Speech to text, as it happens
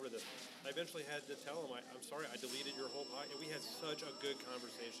eventually had to tell him, I'm sorry, I deleted your whole podcast. We had such a good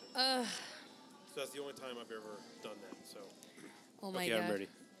conversation. So that's the only time I've ever done that. So. Oh my God. I'm ready.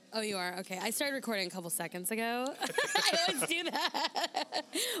 Oh, you are? Okay. I started recording a couple seconds ago. I always do that.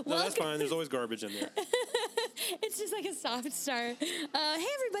 No, that's fine. There's always garbage in there. It's just like a soft start. Hey,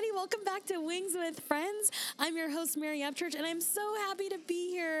 everybody. Welcome back to Wings with Friends. I'm your host, Mary Upchurch, and I'm so happy to be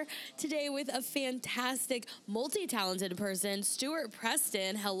here today with a fantastic, multi-talented person, Stuart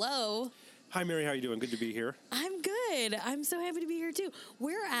Preston. Hello. Hi, Mary. How you doing? Good to be here. I'm good. I'm so happy to be here, too.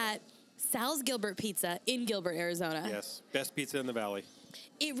 We're at Sal's Gilbert Pizza in Gilbert, Arizona. Yes. Best pizza in the valley.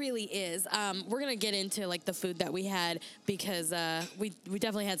 It really is. We're going to get into like the food that we had because we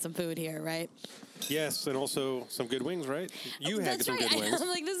definitely had some food here, right? Yes, and also some good wings, right? You had some good wings. I'm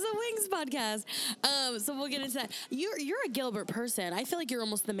like, this is a wings podcast. So we'll get into that. You're a Gilbert person. I feel like you're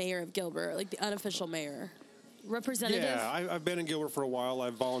almost the mayor of Gilbert, like the unofficial mayor. Representative? Yeah, I've been in Gilbert for a while.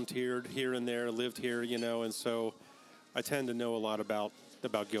 I've volunteered here and there, lived here, and so I tend to know a lot about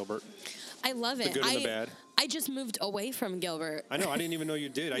Gilbert. I love it. The good and the bad. I just moved away from Gilbert. I know. I didn't even know you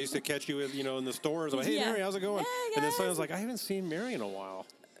did. I used to catch you, in the stores. I'm like, hey, Yeah. Mary, how's it going? Hey, and then guys. suddenly I was like, I haven't seen Mary in a while.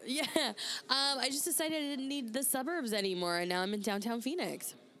 Yeah. I just decided I didn't need the suburbs anymore, and now I'm in downtown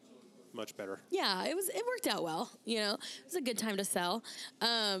Phoenix. Much better. Yeah, it worked out well. It was a good time to sell.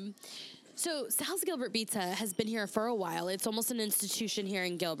 So Sal's Gilbert Pizza has been here for a while. It's almost an institution here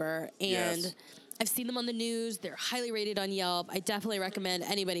in Gilbert, and Yes. I've seen them on the news. They're highly rated on Yelp. I definitely recommend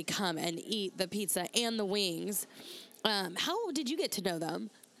anybody come and eat the pizza and the wings. How did you get to know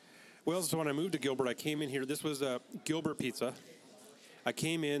them? Well, so when I moved to Gilbert, I came in here. This was Gilbert Pizza. I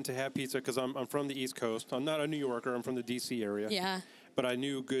came in to have pizza because I'm from the East Coast. I'm not a New Yorker. I'm from the D.C. area. Yeah. But I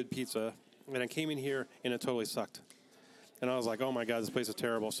knew good pizza, and I came in here, and it totally sucked. And I was like, oh, my God, this place is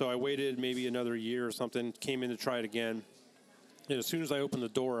terrible. So I waited maybe another year or something, came in to try it again. And as soon as I opened the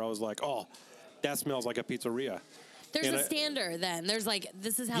door, I was like, oh, that smells like a pizzeria. There's And a standard then. There's like,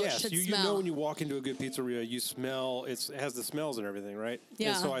 this is how it should you smell. know when you walk into a good pizzeria, you smell, it has the smells and everything, right? Yeah.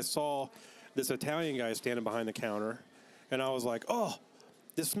 And so I saw this Italian guy standing behind the counter, and I was like, oh,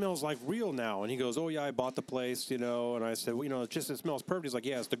 this smells like real now. And he goes, oh, yeah, I bought the place, And I said, well, it smells perfect. He's like,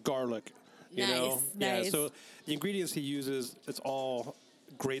 yeah, it's the garlic, Nice. Yeah, so the ingredients he uses, it's all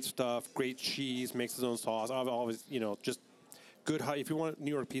great stuff, great cheese, makes his own sauce. I've always, just good hot. If you want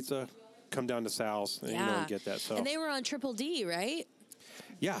New York pizza, come down to Sal's and get that. So. And they were on Triple D, right?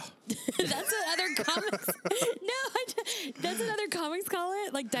 Yeah. That's what other comics. That's what other comics call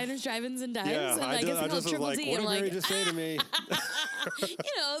it, like diners, drive-ins, and dives. Yeah, and I guess just it's called was Triple like, D. what And did I'm Mary like, just say to me?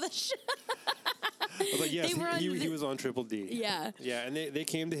 I was like, yes, he was on Triple D. Yeah. Yeah, and they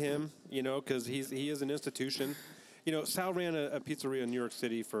came to him, because he is an institution. Sal ran a pizzeria in New York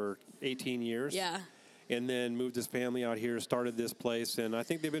City for 18 years. Yeah. And then moved his family out here, started this place, and I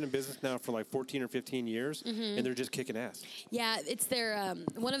think they've been in business now for like 14 or 15 years, and they're just kicking ass. Yeah, it's their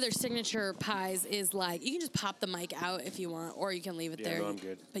one of their signature pies is like you can just pop the mic out if you want, or you can leave it there. No, I'm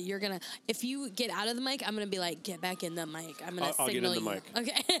good. But if you get out of the mic, I'm gonna be like, get back in the mic. I'm gonna I'll signal get in the you. mic.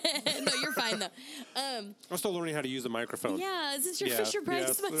 Okay. No, you're fine though. I'm still learning how to use the microphone. Yeah, is this your Yeah, Fisher Price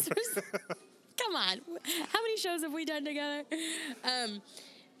yes. sponsors? Come on, how many shows have we done together?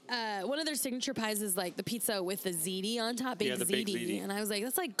 One of their signature pies is like the pizza with the ziti on top, baked the baked ziti. And I was like,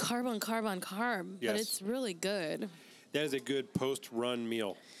 that's like carb on carb on carb, Yes. but it's really good. That is a good post-run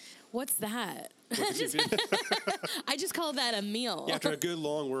meal. What's that? I just call that a meal. After a good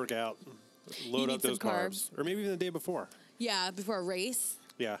long workout, load need up those some carbs. Or maybe even the day before. Yeah, before a race.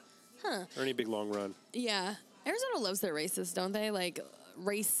 Yeah. Huh. Or any big long run. Yeah. Arizona loves their races, don't they? Like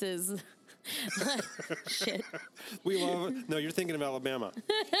races. Shit. We love it. No, you're thinking of Alabama.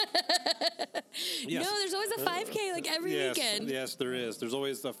 Yes. No, there's always a 5K like every weekend. Yes, there is. There's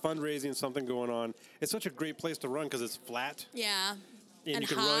always a fundraising, something going on. It's such a great place to run because it's flat. Yeah. And you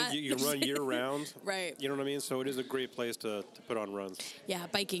can hot. run. You can run year round. Right. You know what I mean? So it is a great place to put on runs. Yeah,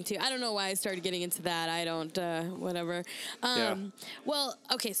 biking too. I don't know why I started getting into that. I don't, whatever. Yeah. Well,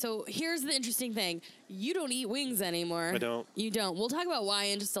 okay, so here's the interesting thing. You don't eat wings anymore. I don't. You don't. We'll talk about why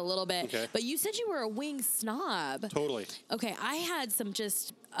in just a little bit. Okay. But you said you were a wing snob. Totally. Okay, I had some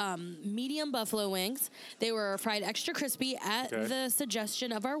just medium buffalo wings. They were fried extra crispy at the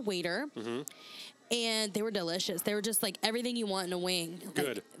suggestion of our waiter. Mm-hmm. And they were delicious. They were just like everything you want in a wing.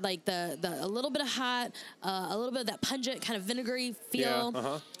 Good. Like the a little bit of hot, a little bit of that pungent kind of vinegary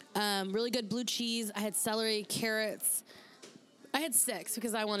feel. Yeah, really good blue cheese. I had celery, carrots. I had 6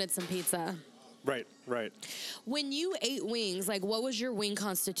 because I wanted some pizza. Right. When you ate wings, like what was your wing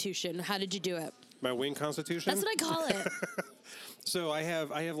constitution? How did you do it? My wing constitution? That's what I call it. So I have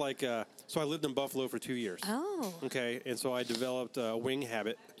like, so I lived in Buffalo for 2 years. Oh. Okay. And so I developed a wing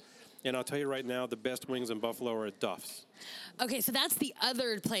habit. And I'll tell you right now, the best wings in Buffalo are at Duff's. Okay, so that's the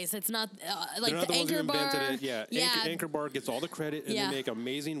other place. It's not like They're not the the ones who Anchor Bar. invented it. Yeah, Anchor Bar gets all the credit, and Yeah. they make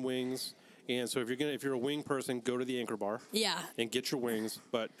amazing wings. And so if you're a wing person, go to the Anchor Bar. Yeah. And get your wings.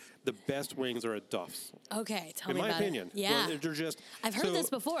 But the best wings are at Duff's. Okay, tell In me my about opinion. it. Yeah. Well, they're just. I've heard this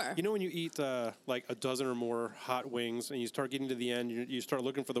before. You know when you eat like a dozen or more hot wings, and you start getting to the end, you start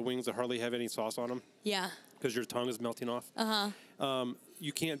looking for the wings that hardly have any sauce on them Yeah. because your tongue is melting off.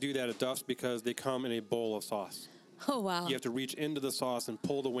 You can't do that at Duff's because they come in a bowl of sauce. Oh, wow. You have to reach into the sauce and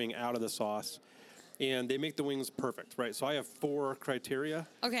pull the wing out of the sauce. And they make the wings perfect, right? So I have 4 criteria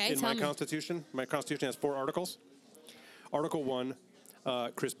Okay, in tell my me. Constitution. My Constitution has 4 articles. Article 1,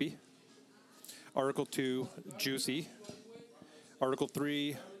 crispy. Article 2, juicy. Article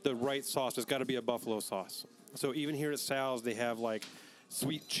 3, the right sauce. There's got to be a buffalo sauce. So even here at Sal's, they have like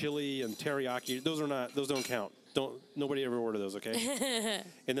sweet chili and teriyaki. Those don't count. Nobody ever order those, okay?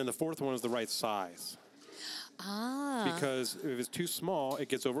 And then the 4th one is the right size. Ah. Because if it's too small, it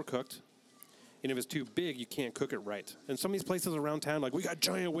gets overcooked. And if it's too big, you can't cook it right. And some of these places around town, like, we got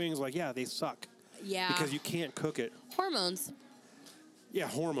giant wings. Like, yeah, they suck. Yeah. Because you can't cook it. Hormones. Yeah,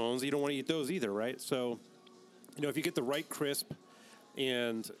 hormones. You don't want to eat those either, right? So, if you get the right crisp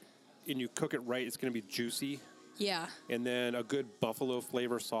and you cook it right, it's going to be juicy. Yeah. And then a good buffalo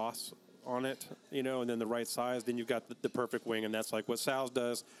flavor sauce on it, and then the right size, then you've got the perfect wing. And that's like what Sal's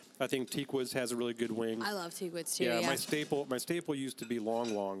does. I think Teakwoods has a really good wing. I love Teakwoods too. Yeah, my staple used to be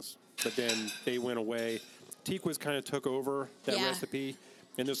long longs, but then they went away. Teakwoods kind of took over that Yeah. recipe,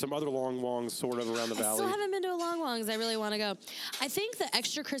 and there's some other long longs sort of around the I valley. still haven't been to a Long Longs. I really want to go. I think the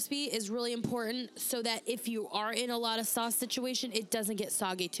extra crispy is really important so that if you are in a lot of sauce situation, it doesn't get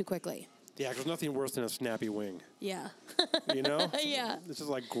soggy too quickly. Yeah, there's nothing worse than a snappy wing. Yeah. You know? Yeah. This is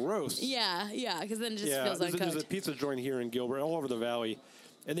like gross. Yeah, because then it just Yeah, feels there's uncooked. a pizza joint here in Gilbert, all over the valley,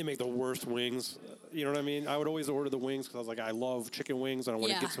 and they make the worst wings. You know what I mean? I would always order the wings because I was like, I love chicken wings, and I want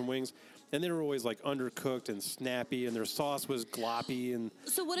to Yeah. get some wings. And they were always like undercooked and snappy, and their sauce was gloppy. And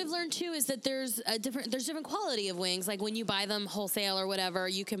So what I've learned too is that there's different quality of wings. Like when you buy them wholesale or whatever,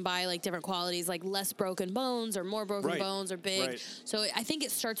 you can buy like different qualities, like less broken bones or more broken Right. bones or big. Right. So I think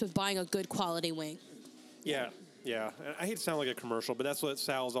it starts with buying a good quality wing. yeah. And I hate to sound like a commercial, but that's what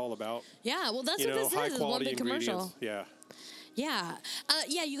Sal's all about. Yeah, well that's You what know, this high is one quality big commercial. ingredients. Yeah. Yeah.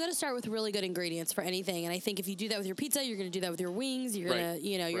 You got to start with really good ingredients for anything. And I think if you do that with your pizza, you're going to do that with your wings. You're going Right. to,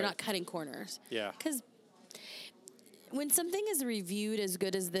 you're Right. not cutting corners. Yeah. Because when something is reviewed as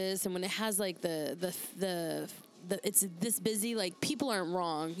good as this, and when it has like the it's this busy, like people aren't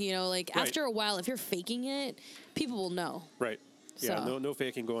wrong. Like Right. after a while, if you're faking it, people will know. Right. Yeah, So- no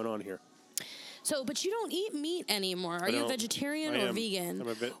faking going on here. So, but you don't eat meat anymore. Are I you a don't. vegetarian I or am. vegan? I'm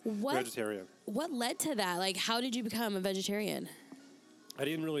a vegetarian. What led to that? Like, how did you become a vegetarian? I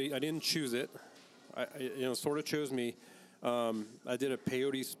didn't choose it. I sort of chose me. I did a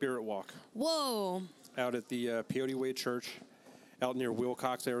peyote spirit walk Whoa. out at the Peyote Way Church out near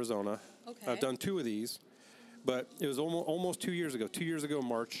Wilcox, Arizona. Okay. I've done 2 of these, but it was almost 2 years ago. 2 years ago,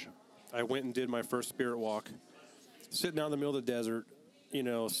 March, I went and did my first spirit walk, sitting out in the middle of the desert,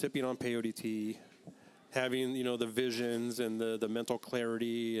 sipping on peyote tea, having, the visions and the mental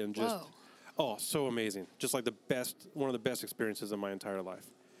clarity and just, Whoa. so amazing. Just like one of the best experiences of my entire life.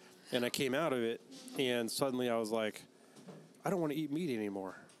 And I came out of it, and suddenly I was like, I don't want to eat meat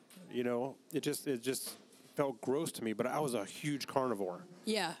anymore. It just felt gross to me, but I was a huge carnivore.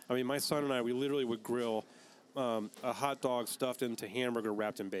 Yeah. I mean, my son and I, we literally would grill a hot dog stuffed into hamburger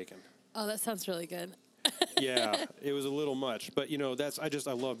wrapped in bacon. Oh, that sounds really good. Yeah, it was a little much, but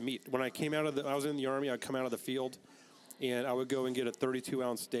I love meat. When I came I was in the Army, I'd come out of the field, and I would go and get a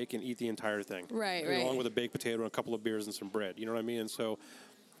 32-ounce steak and eat the entire thing. Right. Along with a baked potato and a couple of beers and some bread. You know what I mean? And so,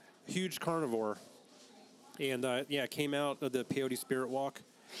 huge carnivore. And I came out of the peyote spirit walk.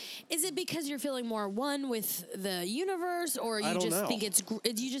 Is it because you're feeling more one with the universe, or I don't know.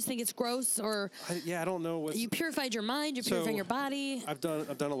 you just think it's gross, or I don't know what you purified your mind, you're purifying your body? I've done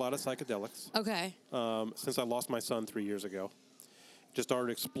a lot of psychedelics. Okay. Since I lost my son 3 years ago. Just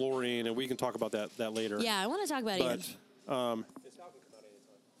started exploring, and we can talk about that later. Yeah, I want to talk about it again. But Sal can come out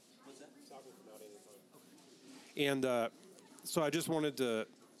anytime. What's that? Sal can come out anytime. And so I just wanted to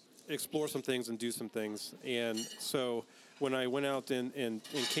explore some things and do some things. And so when I went out and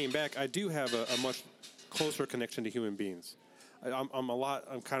came back, I do have a much closer connection to human beings. I'm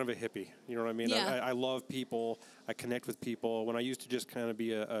kind of a hippie. You know what I mean? Yeah. I love people. I connect with people. When I used to just kind of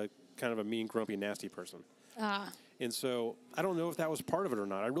be a kind of a mean, grumpy, nasty person. And so I don't know if that was part of it or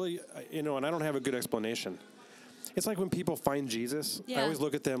not. I really, and I don't have a good explanation. it's like when people find Jesus, I Yeah. always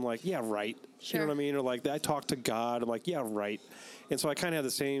look at them like, yeah, right. You know Sure. what I mean? Or like I talk to God, I'm like, yeah, right. And so I kind of have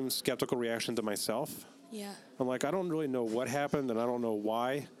the same skeptical reaction to myself. Yeah. I'm like, I don't really know what happened, and I don't know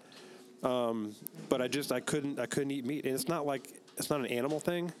why. But I couldn't eat meat, and it's not an animal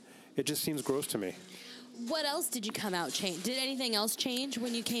thing. It just seems gross to me. What else did you come out change? Did anything else change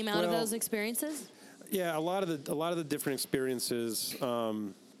when you came out of Well, those experiences? Yeah, a lot of the different experiences,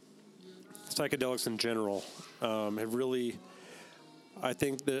 psychedelics in general, have really. I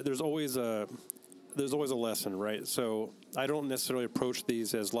think that there's always a lesson, right? So I don't necessarily approach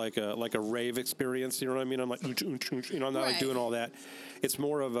these as like a rave experience. You know what I mean? I'm like, I'm not like Right. doing all that. It's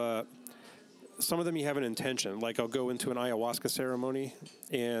more of a. Some of them you have an intention. Like I'll go into an ayahuasca ceremony,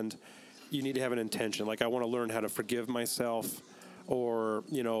 and you need to have an intention. Like I want to learn how to forgive myself, or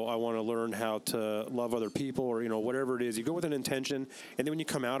I want to learn how to love other people, or whatever it is. You go with an intention, and then when you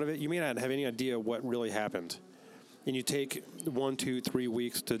come out of it, you may not have any idea what really happened. And you take 1, 2, 3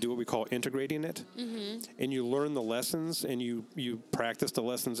 weeks to do what we call integrating it, and you learn the lessons, and you practice the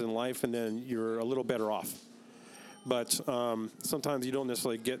lessons in life, and then you're a little better off. But sometimes you don't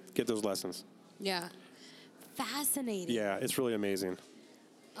necessarily get those lessons. Yeah. Fascinating. Yeah, it's really amazing.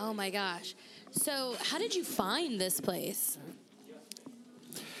 Oh my gosh. So, how did you find this place?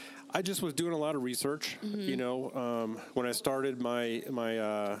 I just was doing a lot of research. When I started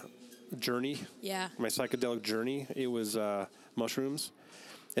my journey, Yeah. my psychedelic journey, it was mushrooms,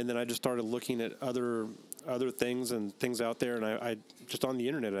 and then I just started looking at other things and things out there, and I just on the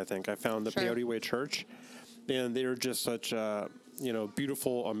internet, I think I found the Sure. Peyote Way Church, and they're just such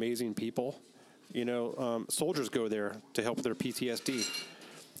beautiful, amazing people. Soldiers go there to help with their PTSD.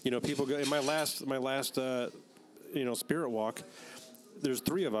 People go in my last spirit walk. There's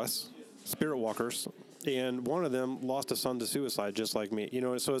 3 of us spirit walkers, and one of them lost a son to suicide, just like me.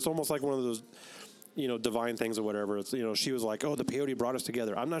 So it's almost like one of those, divine things or whatever. It's she was like, "Oh, the peyote brought us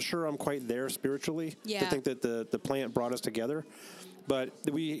together." I'm not sure I'm quite there spiritually Yeah. to think that the plant brought us together, but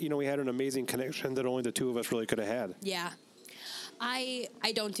we had an amazing connection that only the 2 of us really could have had. Yeah. I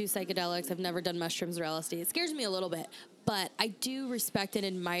don't do psychedelics. I've never done mushrooms or LSD. It scares me a little bit, but I do respect and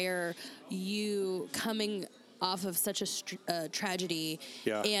admire you coming off of such a tragedy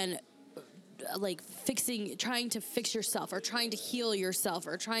Yeah. and like trying to fix yourself or trying to heal yourself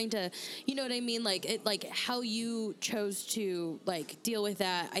or trying to, you know what I mean? Like how you chose to like deal with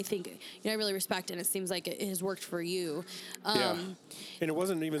that. I think, I really respect, and it seems like it has worked for you. Yeah. And it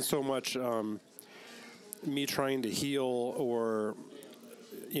wasn't even so much me trying to heal, or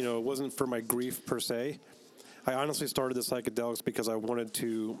it wasn't for my grief per se. I honestly started the psychedelics because I wanted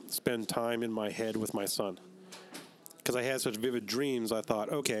to spend time in my head with my son, because I had such vivid dreams. I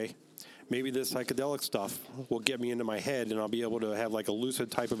thought, okay, maybe this psychedelic stuff will get me into my head, and I'll be able to have like a lucid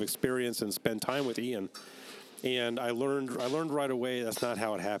type of experience and spend time with Ian. And I learned right away that's not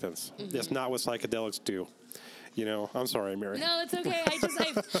how it happens. That's not what psychedelics do. I'm sorry, Mary. No, it's okay.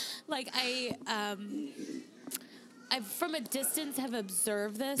 I've from a distance have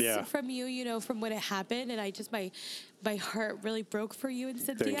observed this Yeah. from you, from when it happened, and I just my heart really broke for you and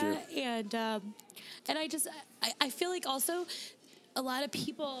Cynthia, you. and I feel like also a lot of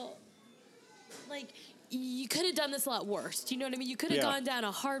people like. You could have done this a lot worse. Do you know what I mean? You could have Yeah. gone down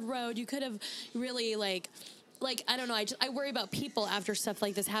a hard road. You could have really like I don't know. I worry about people after stuff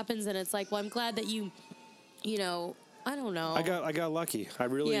like this happens, and it's like, well, I'm glad that you I don't know. I got lucky.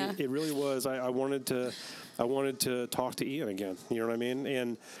 Yeah. It really was. I wanted to talk to Ian again. You know what I mean?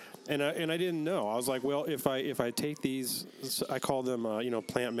 And I didn't know. I was like, well, if I take these, I call them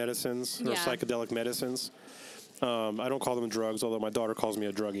plant medicines or Yeah. psychedelic medicines. I don't call them drugs, although my daughter calls me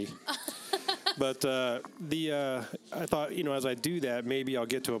a druggie. But I thought, as I do that, maybe I'll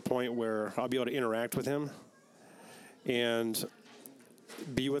get to a point where I'll be able to interact with him and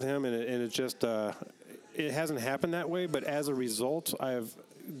be with him, and it just it hasn't happened that way. But as a result, I've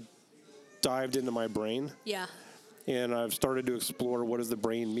dived into my brain, Yeah. and I've started to explore what does the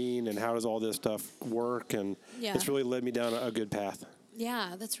brain mean and how does all this stuff work, and Yeah. it's really led me down a good path.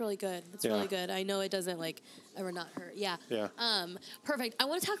 Yeah, that's really good. That's Yeah. really good. I know it doesn't ever not hurt. Yeah. Yeah. Perfect. I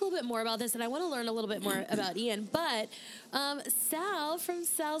want to talk a little bit more about this, and I want to learn a little bit more about Ian. But Sal from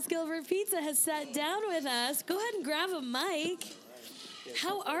Sal's Gilbert Pizza has sat down with us. Go ahead and grab a mic.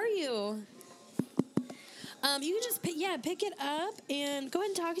 How are you? You can just pick it up and go ahead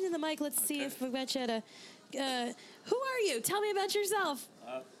and talk into the mic. Let's see if we've got you to. Who are you? Tell me about yourself.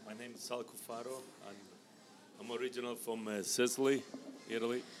 My name is Sal Cufaro. I'm original from Sicily,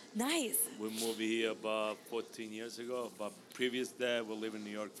 Italy. Nice. We moved here about 14 years ago. But previous that, we lived in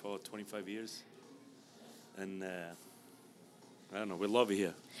New York for 25 years. And I don't know. We love it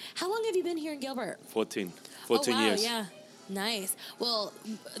here. How long have you been here in Gilbert? 14 Oh, wow, years. yeah. Nice. Well,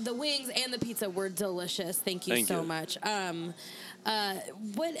 the wings and the pizza were delicious. Thank you Thank so you. much.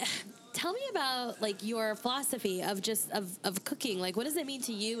 What? Tell me about like your philosophy of just of cooking. Like, what does it mean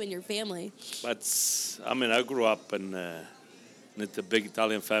to you and your family? But I mean, I grew up in a big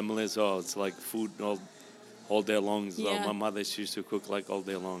Italian family, so it's like food all day long. So Yeah. my mother, she used to cook like all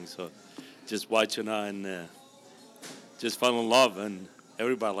day long. So just watching her and just fell in love, and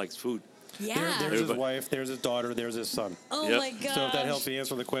everybody likes food. Yeah. There's his Everybody- wife, there's his daughter, there's his son. Oh Yep. my god. So if that helps you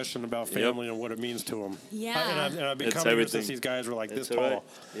answer the question about family and what it means to him. Yeah. And I've been It's coming here everything. since these guys were like this It's all right. tall.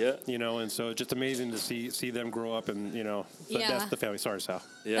 Yeah. You know, and so it's just amazing to see them grow up and, you know, Yeah. that's the family. Sorry, Sal.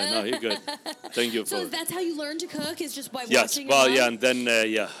 Yeah, no, you're good. Thank you So for that's how you learn to cook? Is just by Yes, watching? well, your yeah, mom? and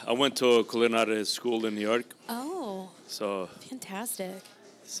then, I went to culinary school in New York. Oh, So, fantastic.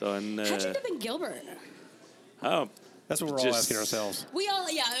 and, How'd you end up in Gilbert? oh, That's what we're all Just- asking ourselves. We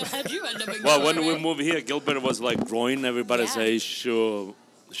all, yeah. How'd you end up in well, Gilbert? when we right? moved here, Gilbert was like growing. Everybody Yeah. says should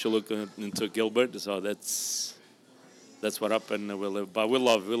look into Gilbert. So that's what happened. We live, but we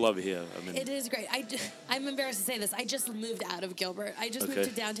love it here. I mean, It is great. I'm embarrassed to say this. I just moved out of Gilbert. I just moved Okay.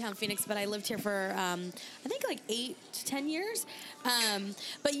 to downtown Phoenix, but I lived here for I think like 8 to 10 years.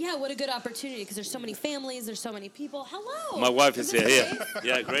 But yeah, what a good opportunity because there's so many families, there's so many people. Hello. my wife is this here. Grace?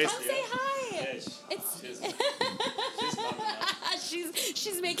 Yeah, Grace. Come say hi. Yeah, It's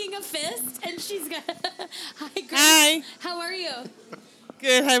she's making a fist and she's got Hi Grace. Hi. How are you?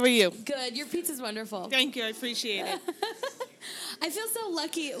 Good. How are you? Good. Your pizza's wonderful. Thank you. I appreciate it. I feel so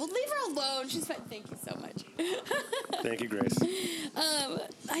lucky. Well, leave her alone. She's fine. Thank you so much. Thank you, Grace.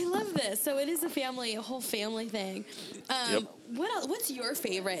 I love this. So it is a whole family thing. Yep. What's your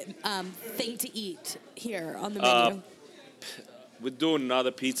favorite thing to eat here on the menu? We're doing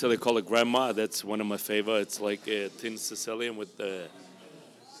another pizza. They call it Grandma. That's one of my favorite. It's like a thin Sicilian with the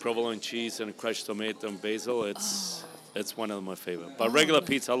provolone cheese and crushed tomato and basil. It's one of my favorite. But regular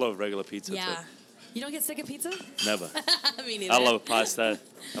pizza, I love regular pizza Yeah. too. You don't get sick of pizza? Never. Me neither. I love pasta.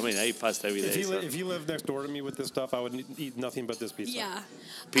 I mean, I eat pasta every day. So. If you lived next door to me with this stuff, I would eat nothing but this pizza. Yeah.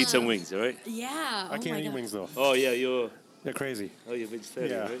 Pizza and wings, right? Yeah. I can't eat wings, though. Oh, yeah, you're Crazy.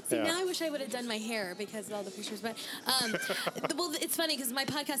 vegetarian, Yeah. right? See, now I wish I would have done my hair because of all the pictures. But, well, it's funny because my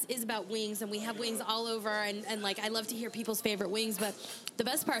podcast is about wings, and we have wings all over, and like I love to hear people's favorite wings. But the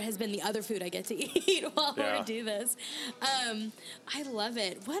best part has been the other food I get to eat while Yeah. we do this. I love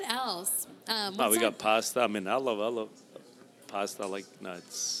it. What else? Oh, we got pasta. I mean, I love pasta. Like, no,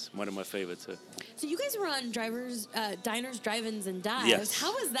 it's one of my favorites. So you guys were on diners, drive-ins, and dives. Yes.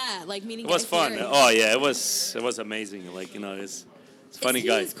 How was that? Like meeting. It was Guy fun. Fieri? Oh yeah, it was amazing. Like, it's funny is he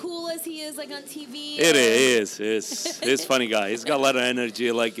guy. as cool as he is like on TV? It or- is. He's funny guy. He's got a lot of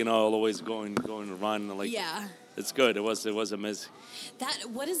energy. Like, always going around. Like, Yeah. it's good. It was amazing.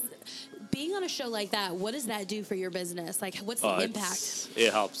 What is being on a show like that? What does that do for your business? Like, what's the Oh, impact?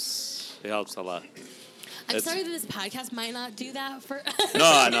 it helps. It helps a lot. I'm it's- sorry that this podcast might not do that for.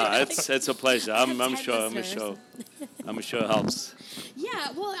 No, it's a pleasure. I'm have 10 sure. listeners. I'm sure it helps.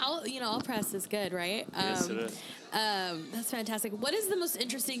 Yeah, well, all press is good, right? Yes, it is. That's fantastic. What is the most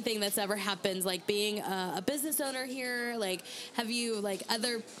interesting thing that's ever happened? Like being a business owner here. Like, have you like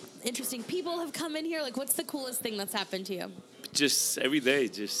other interesting people have come in here? Like, what's the coolest thing that's happened to you? Just every day,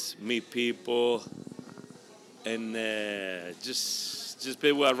 just meet people, and just be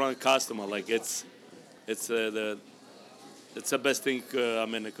around customer. Like it's the best thing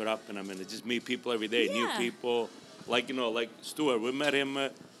that could happen. Just meet people every day, new Yeah. people. Like like Stuart, we met him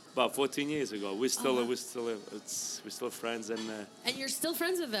about 14 years ago. We're still friends, and And you're still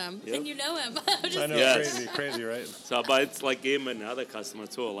friends with them, Yep. and you know him. I know, Yes. crazy, right? so. But it's like him and other customers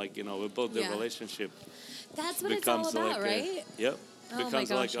too. Like we build the Yeah. relationship. That's what it's all Becomes about, like right? Yep. Oh my Becomes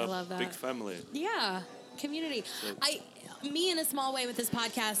gosh, like I a love that. big family. Yeah, community. Me in a small way with this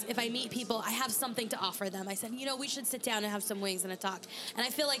podcast, if I meet people, I have something to offer them. I said, we should sit down and have some wings and a talk. And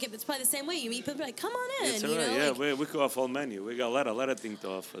I feel like if it's probably the same way. You meet people, like, come on in. It's you all right. know, Yeah, like, we could offer full menu. We got a lot of things to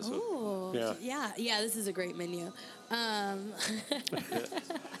offer. So. ooh, yeah. This is a great menu. I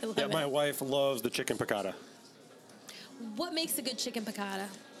love Yeah, it. my wife loves the chicken piccata. What makes a good chicken piccata?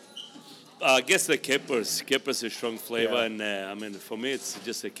 I guess the capers. Capers is strong flavor, Yeah. and for me, it's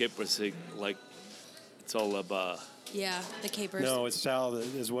just the capers. Like, it's all about. Yeah, the capers. No, it's Sal that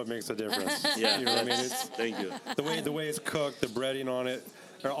is what makes the difference. Yeah, You know what I mean? It's thank you. the way it's cooked, the breading on it,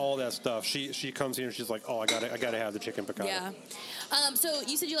 or all that stuff. She comes here and she's like, oh, I gotta have the chicken piccata. Yeah. So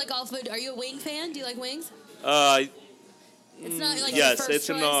you said you like all food. Are you a wing fan? Do you like wings? It's not like your Yes, first it's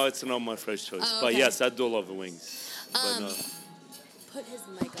choice? it's not my first choice, Oh, but okay. yes, I do love the wings. But, put his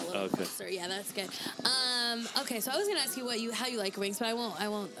mic a little Okay. closer. Yeah, that's good. Okay, so I was gonna ask you how you like wings, but I won't. I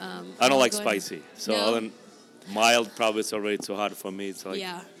don't like go into- spicy. So No? other than mild, probably it's already too hard for me. It's like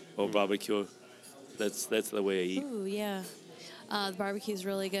Yeah. or barbecue. That's the way I eat. Ooh, yeah. The barbecue's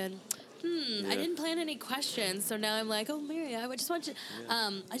really good. I Yeah. didn't plan any questions, so now I'm like, oh, Mary, I just want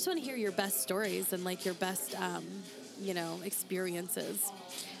to hear your best stories and like your best, experiences.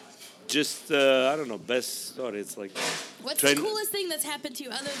 Just I don't know, best story. It's like What's Train- the coolest thing that's happened to you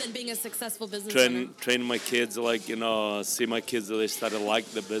other than being a successful business owner? train my kids, like see my kids they started like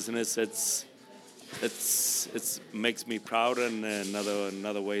the business. It's makes me proud, and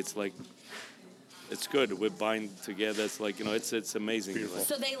another way it's like it's good. We bind together. It's like it's amazing. Beautiful.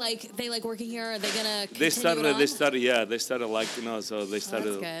 So they like working here. Are they gonna? They continue started like so they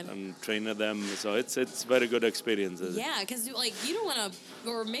started good. and training them. So it's very good experience. Yeah, because like you don't want to,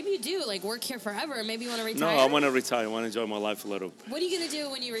 or maybe you do like work here forever. Maybe you want to No, retire. I want to retire. I want to enjoy my life a little. What are you gonna do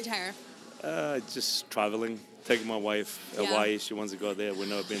when you retire? Just traveling. Taking my wife Yeah. Hawaii. She wants to go there. We've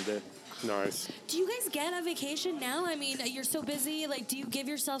never been there. Nice. Do you guys get a vacation now? I mean, you're so busy. Like, do you give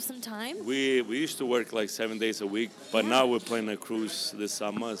yourself some time? We used to work like 7 days a week, but Yeah. now we're planning a cruise this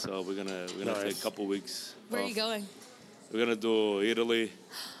summer, so we're gonna Nice. take a couple weeks. Where are off. you going? We're gonna do Italy.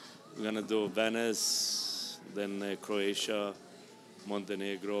 We're gonna do Venice, then Croatia,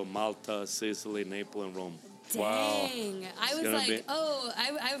 Montenegro, Malta, Sicily, Naples, and Rome. Wow. Dang. I was gonna like, be-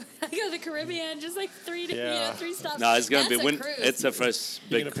 I go to the Caribbean, just like three Yeah. stops. No, it's gonna That's be a when cruise. it's a fresh You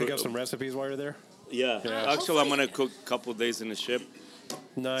big gonna pick up cruise. some recipes while you're there? Yeah. Yeah. Actually, I'm gonna Hopefully- cook a couple days in the ship.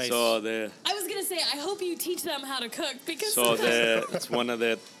 Nice. So the I was gonna say, I hope you teach them how to cook because it's one of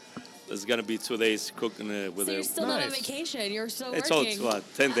the. It's gonna be 2 days cooking with so you're the. still not on Nice. vacation. You're still It's all working.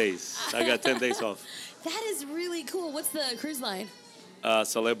 10 days. I got 10 days off. That is really cool. What's the cruise line?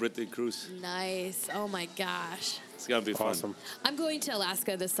 Celebrity cruise. Nice. Oh my gosh. It's gonna be fun. Awesome. I'm going to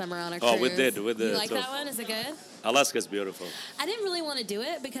Alaska this summer on a cruise. Oh, we did. You like so that one? Is it good? Alaska's beautiful. I didn't really want to do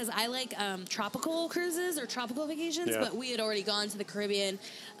it because I like tropical cruises or tropical vacations, Yeah. but we had already gone to the Caribbean.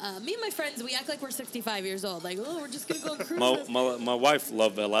 Me and my friends, we act like we're 65 years old. Like, oh, we're just going to go on cruises. My wife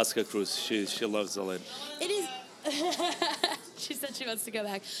loves Alaska cruise. She loves it. It is. She said she wants to go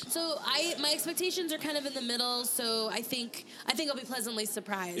back. So my expectations are kind of in the middle. So I think I'll be pleasantly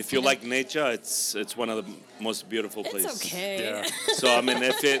surprised. If you And like nature, it's one of the most beautiful it's places. okay. Yeah. So I mean,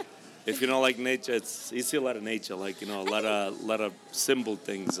 if you don't like nature, you see a lot of nature, like a lot of simple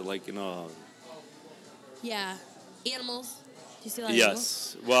things, like Yeah. Animals. Do you see a lot of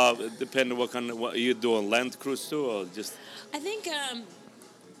animals? Yes. Well, it depends what you doing, land cruise too, or just I think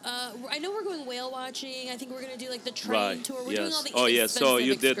I know we're going whale watching. I think we're going to do like the train right. tour. We're yes. doing all the Oh yeah. So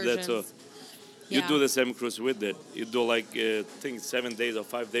you inexpensive did that too. excursions. You Yeah. do the same cruise we did. You do like I think 7 days or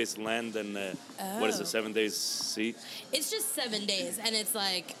 5 days land and what is Oh. it, 7 days sea? It's just 7 days, and it's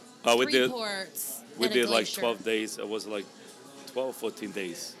like Oh, we 3 did- ports. We and a did like glacier. 12 days. It was like 12, 14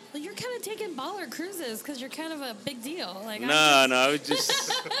 days. Well, you're kind of taking baller cruises because you're kind of a big deal. Like No, it just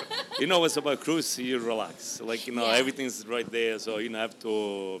you know what's about cruise? You relax. Like Yeah. everything's right there. So you have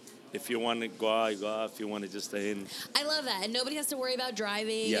to. If you want to go out, you go out. If you want to just stay in. I love that, and nobody has to worry about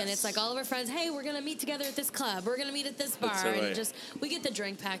driving. And it's Yes. like all of our friends. Hey, we're gonna meet together at this club. We're gonna meet at this bar, That's and right. we get the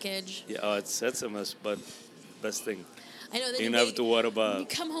drink package. Yeah, that's a must. But best thing, I know that you don't have to worry you about.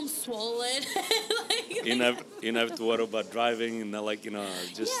 come home swollen. like, You don't have to worry about driving and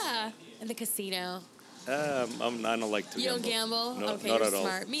just. yeah, in the casino. I don't like to. You don't gamble? No, Okay, not you're at all.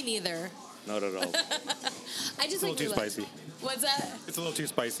 smart. Me neither. Not at all. I just It's a like little too to spicy. What's that? It's a little too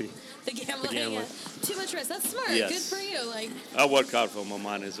spicy. The gambling. gambling. Yeah. Too much risk. That's smart. Yes. Good for you. Like, I work hard for my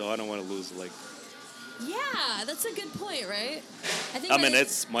money, so I don't want to lose. yeah, that's a good point, right? I think. I mean,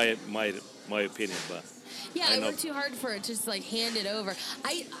 it's my opinion, but. Yeah, I I know. work too hard for it to just like hand it over.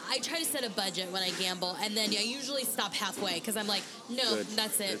 I try to set a budget when I gamble, and then I usually stop halfway because I'm like, no, Good.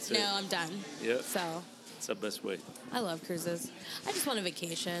 that's it. That's No, it. I'm done. Yeah. So It's the best way. I love cruises. I just want a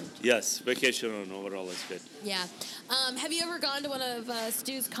vacation. Yes, vacation and overall is good. Yeah. Have you ever gone to one of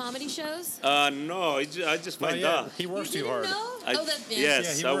Stu's comedy shows? No, I just Not find yet. out. He works You too didn't hard. know? I, Oh, that yeah.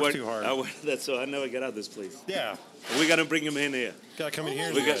 yes, Yeah, he I works too hard. I work that, so I never get out of this place. Yeah. We gotta bring him in here. Gotta come Oh in my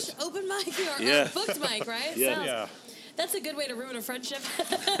here. We got- gosh, open mic or Yeah. booked mic, right? Yeah. Sounds- Yeah. That's a good way to ruin a friendship.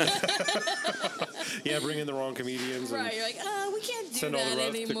 Yeah, bring in the wrong comedians. And, Right, you're like, we can't do Send all that the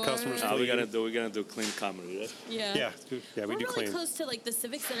roast to anymore. customers. We're gonna do clean comedy, right? Yeah. Yeah, dude. Yeah, we We're do really clean. close to like the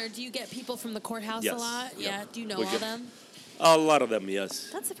Civic Center. Do you get people from the courthouse Yes. a lot? Yeah. Yeah. Do you know We all get- them? A lot of them, yes.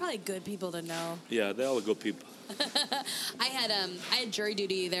 That's probably good people to know. Yeah, they're all good people. I had jury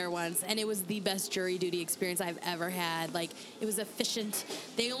duty there once, and it was the best jury duty experience I've ever had. Like, it was efficient.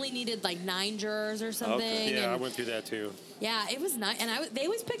 They only needed like 9 jurors or something. Okay. Yeah, I and went through that too. yeah, it was nice. And they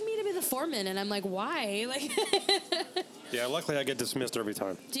always picked me to be the foreman, and I'm like, why? Like, Yeah, luckily I get dismissed every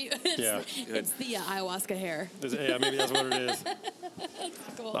time. Yeah. it's the ayahuasca hair. Yeah, maybe that's what it is.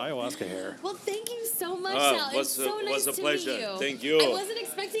 Cool. The ayahuasca hair. Well, thank you so much, Oh, Sal. It was so nice was a to pleasure. meet you. Thank you. I wasn't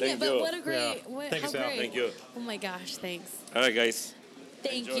expecting Thank it, but you. what a great, Yeah. Thank you, how Sal. great. Thank you. Oh my gosh, thanks. All right, guys.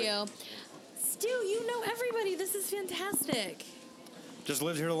 Thank Enjoy. you. Stu, you know everybody. This is fantastic. Just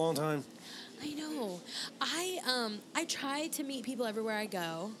lived here a long time. I know. I try to meet people everywhere I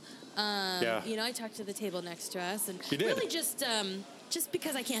go. Yeah. You know, I talk to the table next to us, and You did. really just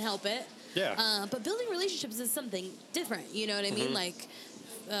because I can't help it. Yeah. But building relationships is something different. You know what I mean? Like,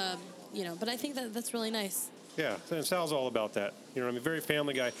 you know. But I think that's really nice. Yeah, and Sal's all about that. You know what I mean? Very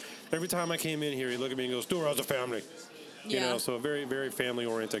family guy. Every time I came in here, he'd look at me and go, Stu, how's the family? You Yeah. know, so a very, very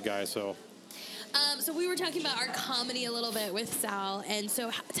family-oriented guy, so. So we were talking about our comedy a little bit with Sal, and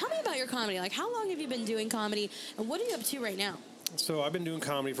so tell me about your comedy. Like, how long have you been doing comedy, and what are you up to right now? So I've been doing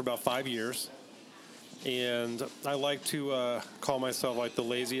comedy for about 5 years, and I like to call myself like the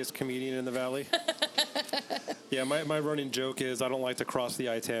laziest comedian in the valley. Yeah, my running joke is I don't like to cross the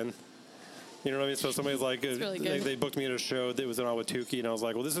I-10. You know what I mean? So somebody's like, really good. they booked me at a show that was in Ahwatukee, and I was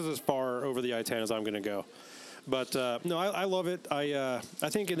like, well, this is as far over the I-10 as I'm going to go. But no, I love it. I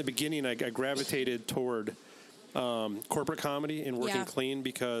think in the beginning I gravitated toward corporate comedy and working Yeah. clean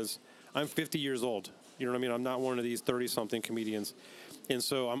because I'm 50 years old. You know what I mean? I'm not one of these 30-something comedians. And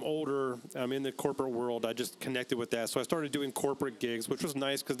so I'm older. I'm in the corporate world. I just connected with that. So I started doing corporate gigs, which was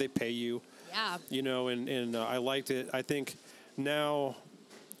nice because they pay you. Yeah. You know, and I liked it. I think now,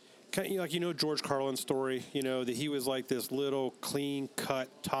 like, you know George Carlin's story, you know, that he was like this little clean-cut,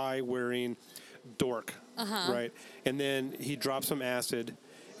 tie-wearing dork, right? And then he dropped some acid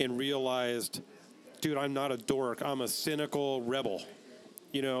and realized, dude, I'm not a dork. I'm a cynical rebel.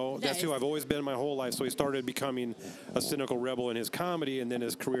 You know, that's who Nice. I've always been my whole life. So he started becoming a cynical rebel in his comedy, and then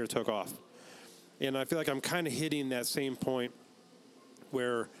his career took off. And I feel like I'm kind of hitting that same point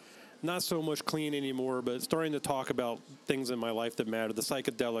where not so much clean anymore, but starting to talk about things in my life that matter, the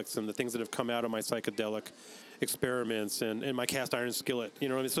psychedelics and the things that have come out of my psychedelic experiments and my cast iron skillet. You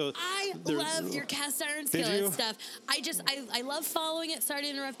know what I mean? So I there- love your cast iron Did skillet you? stuff. I love following it. Sorry to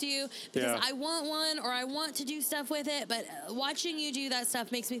interrupt you because Yeah. I want one or I want to do stuff with it. But watching you do that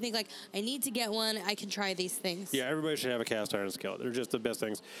stuff makes me think like I need to get one. I can try these things. Yeah, everybody should have a cast iron skillet. They're just the best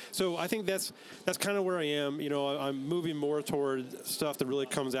things. So I think that's kind of where I am. You know, I'm moving more toward stuff that really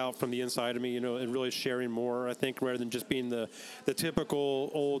comes out from the inside of me, you know, and really sharing more, I think, rather than just being the typical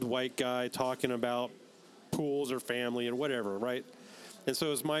old white guy talking about pools or family and whatever, right? And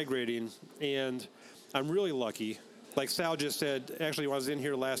so it's migrating, and I'm really lucky. Like Sal just said, actually, when I was in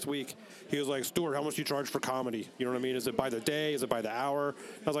here last week, he was like, Stuart, how much do you charge for comedy? You know what I mean? Is it by the day? Is it by the hour?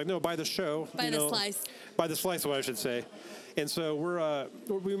 I was like, no, by the show. By you the know, slice. By the slice, what I should say. And so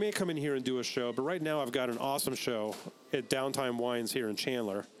we may come in here and do a show, but right now I've got an awesome show at Downtime Wines here in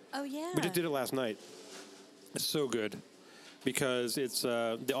Chandler. Oh yeah. We just did it last night. It's so good because it's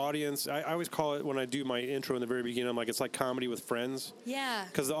the audience. I always call it when I do my intro in the very beginning, I'm like, it's like comedy with friends. Yeah.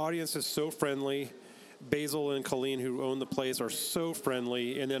 Because the audience is so friendly. Basil and Colleen, who own the place, are so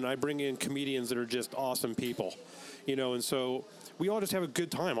friendly. And then I bring in comedians that are just awesome people, you know, and so we all just have a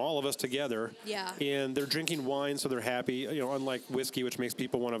good time, all of us together. Yeah. And they're drinking wine, so they're happy, you know, unlike whiskey, which makes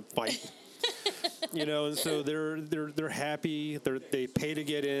people want to fight. You know, and so they're happy. They pay to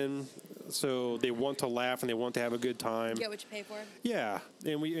get in, so they want to laugh and they want to have a good time. Get what you pay for. Yeah,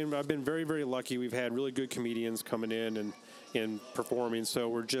 and I've been very, very lucky. We've had really good comedians coming in and performing. So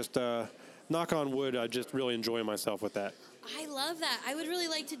we're just knock on wood. I just really enjoy myself with that. I love that. I would really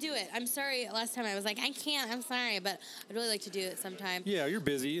like to do it. I'm sorry. Last time I was like, I can't. I'm sorry, but I'd really like to do it sometime. Yeah, you're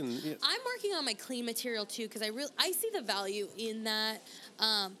busy and. I'm working on my clean material too because I see the value in that.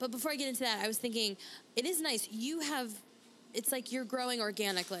 But before I get into that, I was thinking it is nice. It's like you're growing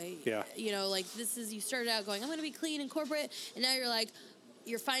organically. Yeah. You know, like you started out going, I'm going to be clean and corporate, and now you're like,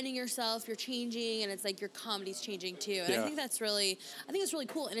 you're finding yourself, you're changing, and it's like your comedy's changing too. And Yeah. I think it's really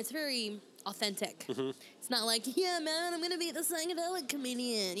cool, and it's very authentic. Mm-hmm. It's not like, yeah, man, I'm going to be the psychedelic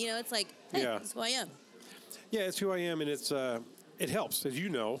comedian. You know, it's like, hey, Yeah. that's who I am. Yeah, it's who I am, and it helps, as you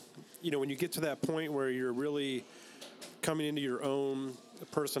know. You know, when you get to that point where you're really coming into your own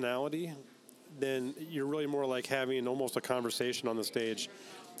personality, then you're really more like having almost a conversation on the stage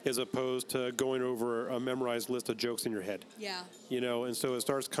as opposed to going over a memorized list of jokes in your head. Yeah. You know, and so it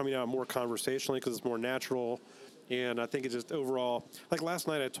starts coming out more conversationally because it's more natural, And I think it's just overall, like last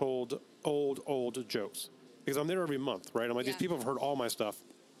night I told old jokes because I'm there every month, right? I'm like, these people have heard all my stuff.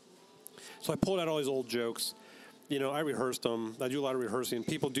 So I pulled out all these old jokes. You know, I rehearsed them. I do a lot of rehearsing.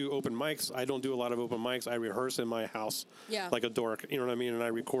 People do open mics. I don't do a lot of open mics. I rehearse in my house like a dork. You know what I mean? And I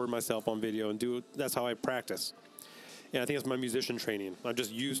record myself on video and that's how I practice. And I think it's my musician training. I'm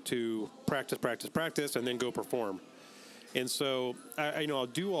just used to practice, and then go perform. And so, I'll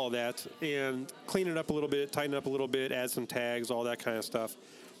do all that and clean it up a little bit, tighten up a little bit, add some tags, all that kind of stuff.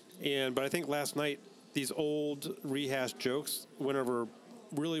 But I think last night, these old rehashed jokes went over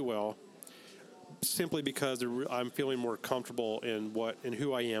really well, simply because I'm feeling more comfortable in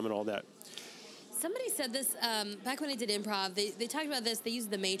who I am and all that. Somebody said this back when I did improv. They talked about this. They used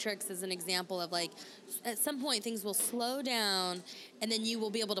The Matrix as an example of, like, at some point things will slow down and then you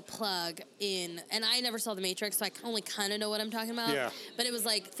will be able to plug in. And I never saw The Matrix, so I only kind of know what I'm talking about. Yeah. But it was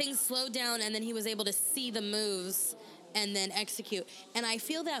like things slowed down and then he was able to see the moves and then execute. And I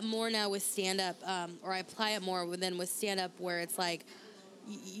feel that more now with stand-up, or I apply it more than with stand-up, where it's like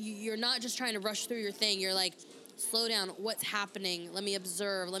you're not just trying to rush through your thing. You're like, slow down. What's happening? Let me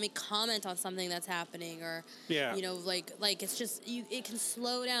observe. Let me comment on something that's happening. Or, you know, like it's just, it can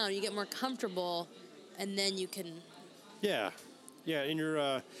slow down. You get more comfortable, and then you can. Yeah,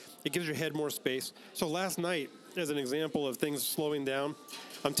 and it gives your head more space. So last night, as an example of things slowing down,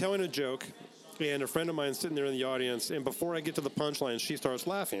 I'm telling a joke, and a friend of mine sitting there in the audience, and before I get to the punchline, she starts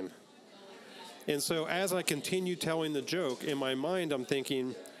laughing. And so as I continue telling the joke, in my mind, I'm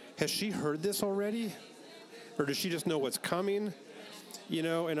thinking, has she heard this already? Or does she just know what's coming? You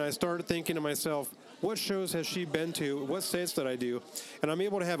know, and I started thinking to myself, what shows has she been to? What sets did I do? And I'm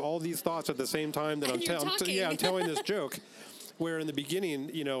able to have all these thoughts at the same time that I'm telling this joke. Where in the beginning,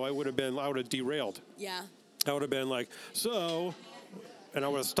 you know, I would have derailed. Yeah. I would have been like, so, and I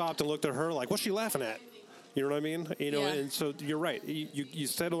would have stopped and looked at her like, what's she laughing at? You know what I mean? You know, and so you're right. You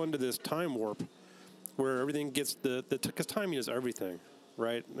settle into this time warp where everything gets because timing is everything,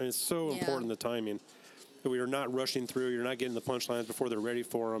 right? And it's so important, the timing. We are not rushing through. You're not getting the punchlines before they're ready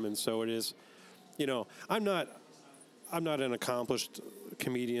for them. And so it is, you know, I'm not an accomplished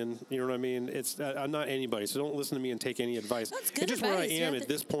comedian. You know what I mean? I'm not anybody. So don't listen to me and take any advice. That's good It's just advice. where I am at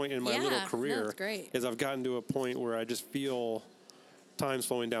this point in my little career. That's great. Is I've gotten to a point where I just feel time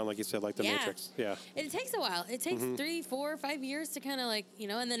slowing down, like you said, like the Matrix. Yeah. It takes a while. It takes 3, 4, 5 years to kind of like, you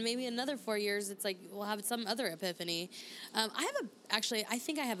know, and then maybe another 4 years, it's like we'll have some other epiphany. I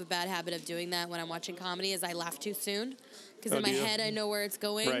think I have a bad habit of doing that when I'm watching comedy, is I laugh too soon. Because in my head, I know where it's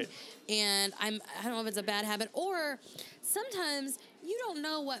going. Right. And I don't know if it's a bad habit, or sometimes you don't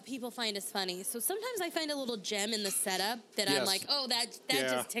know what people find as funny. So sometimes I find a little gem in the setup that I'm like, oh, that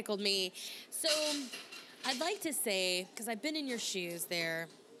just tickled me. So I'd like to say, because I've been in your shoes there,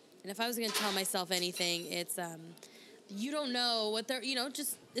 and if I was going to tell myself anything, it's you don't know what they're, you know,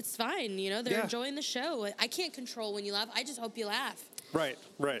 just, it's fine. You know, they're enjoying the show. I can't control when you laugh. I just hope you laugh. Right.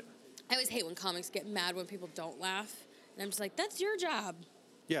 I always hate when comics get mad when people don't laugh. And I'm just like, that's your job.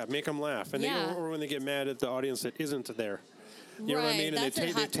 Yeah, make them laugh. And or when they get mad at the audience that isn't there. You know what I mean? And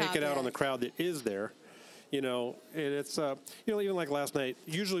they take it out on the crowd that is there. You know, and it's, you know, even like last night,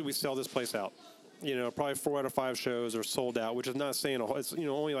 usually we sell this place out. You know, probably 4 out of 5 shows are sold out, which is not saying a whole. It's, you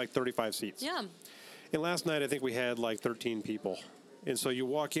know, only like 35 seats. Yeah. And last night, I think we had like 13 people. And so you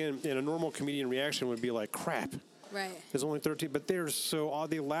walk in, and a normal comedian reaction would be like, crap. Right. There's only 13, but they're so odd.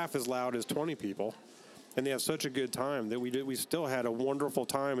 They laugh as loud as 20 people. And they have such a good time that we still had a wonderful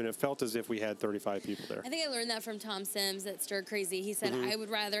time, and it felt as if we had 35 people there. I think I learned that from Tom Sims at Stir Crazy. He said, I would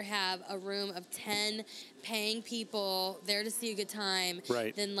rather have a room of 10 paying people there to see a good time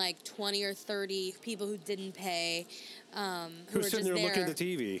than like 20 or 30 people who didn't pay. Who were sitting just there looking at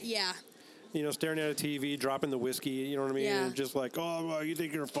the TV. Yeah. You know, staring at a TV, dropping the whiskey, you know what I mean? Yeah. And just like, oh, well, you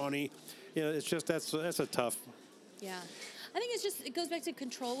think you're funny. You know, it's just, that's a tough. Yeah. I think it's just, it goes back to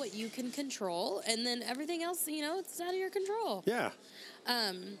control what you can control, and then everything else, you know, it's out of your control. Yeah.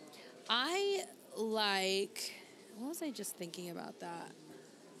 I like, what was I just thinking about that?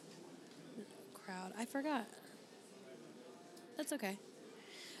 Crowd. I forgot. That's okay.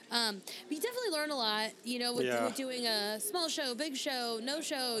 But you definitely learn a lot, you know, with doing a small show, big show, no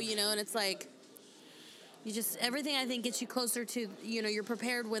show, you know, and it's like, you just, everything I think gets you closer to, you know, you're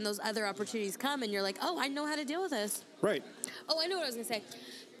prepared when those other opportunities come, and you're like, oh, I know how to deal with this. Right. Oh, I know what I was going to say.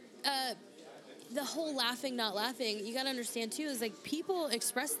 The whole laughing, not laughing, you got to understand, too, is like people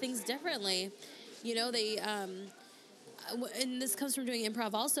express things differently. You know, they, and this comes from doing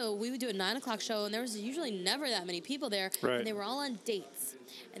improv also, we would do a 9 o'clock show, and there was usually never that many people there. Right. And they were all on dates.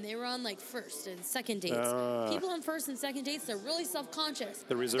 And they were on like first and second dates. People on first and second dates, they're really self-conscious.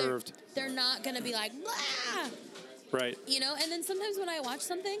 They're reserved. They're not going to be like, blah! Right. And then sometimes when I watch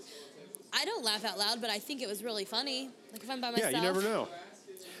something, I don't laugh out loud, but I think it was really funny. Like if I'm by Yeah, myself. you never know.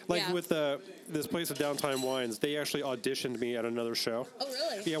 Like Yeah. with this place at Downtime Wines, they actually auditioned me at another show. Oh,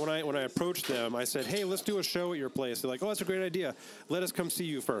 really? Yeah, when I approached them, I said, "Hey, let's do a show at your place." They're like, "Oh, that's a great idea. Let us come see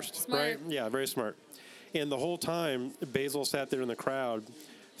you first." Smart. Right? Yeah, very smart. And the whole time, Basil sat there in the crowd,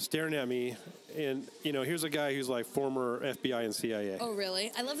 staring at me. And here's a guy who's like former FBI and CIA. Oh,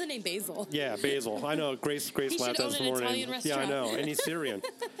 really? I love the name Basil. Yeah, Basil. I know. Grace He laughed should this own an morning. Italian Yeah, I restaurant. know. And he's Syrian.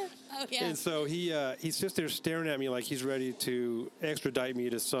 Oh, yeah. And so he sits there staring at me like he's ready to extradite me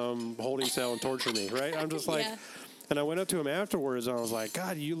to some holding cell and torture me, right? I'm just like, Yeah. and I went up to him afterwards and I was like,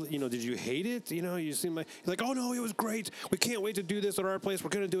 God, did you hate it? You seem like, he's like, oh no, it was great. We can't wait to do this at our place. We're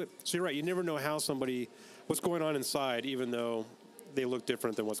going to do it. So you're right. You never know what's going on inside, even though they look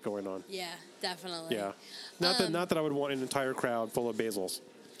different than what's going on. Yeah, definitely. Yeah. Not that I would want an entire crowd full of Basils.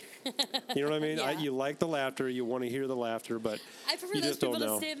 You know what I mean? Yeah. You like the laughter. You want to hear the laughter, but I prefer you those just people don't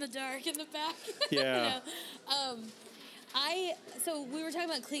know. to stay in the dark in the back. Yeah. So we were talking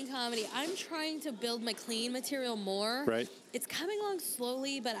about clean comedy. I'm trying to build my clean material more. Right. It's coming along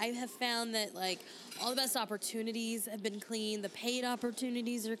slowly, but I have found that like all the best opportunities have been clean. The paid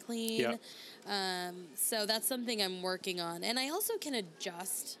opportunities are clean. Yeah. So that's something I'm working on, and I also can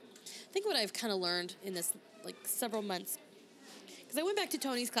adjust. I think what I've kind of learned in this like several months. Because I went back to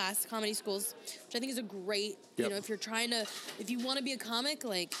Tony's class, Comedy Schools, which I think is a great, Yep. if you want to be a comic,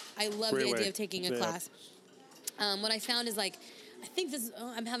 like, I love Great the way. idea of taking a Yeah. class. What I found is, like, I think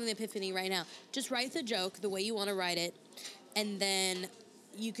I'm having the epiphany right now. Just write the joke the way you want to write it, and then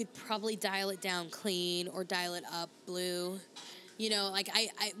you could probably dial it down clean or dial it up blue. Like,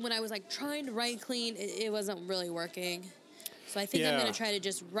 when I was, like, trying to write clean, it wasn't really working. So I think I'm Yeah. going to try to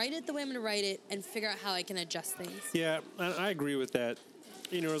just write it the way I'm going to write it and figure out how I can adjust things. Yeah, I agree with that.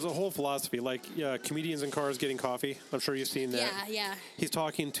 There's a whole philosophy, like comedians in cars getting coffee. I'm sure you've seen that. Yeah. He's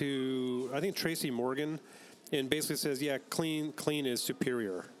talking to, I think, Tracy Morgan, and basically says, yeah, clean is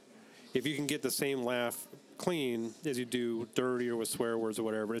superior. If you can get the same laugh clean as you do dirty or with swear words or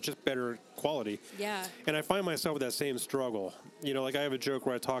whatever, it's just better quality. Yeah. And I find myself with that same struggle. Like I have a joke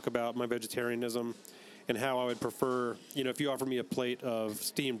where I talk about my vegetarianism and how I would prefer, if you offer me a plate of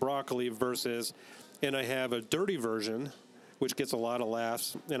steamed broccoli versus, and I have a dirty version, which gets a lot of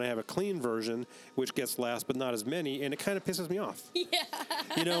laughs, and I have a clean version, which gets laughs, but not as many, and it kind of pisses me off. Yeah.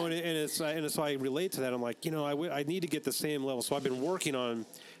 And so I relate to that. I'm like, I need to get the same level. So I've been working on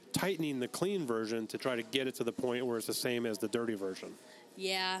tightening the clean version to try to get it to the point where it's the same as the dirty version.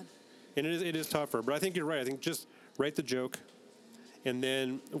 Yeah. And it is tougher, but I think you're right. I think just write the joke and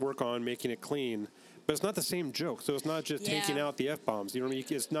then work on making it clean. But it's not the same joke, so it's not just taking Yeah. out the F-bombs. You know what I mean?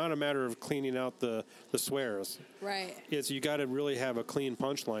 It's not a matter of cleaning out the swears. Right. It's you got to really have a clean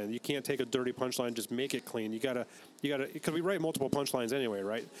punchline. You can't take a dirty punchline and just make it clean. You got to because we write multiple punchlines anyway,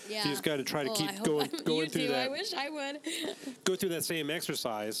 right? Yeah. So you just got to try to I keep hope going you through too. that. I wish I would. Go through that same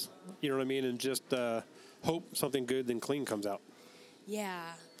exercise. You know what I mean? And just hope something good then clean comes out. Yeah.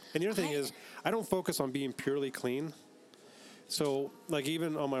 And the other thing is, I don't focus on being purely clean. So, like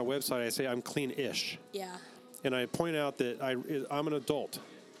even on my website, I say I'm clean-ish. Yeah. And I point out that I'm an adult.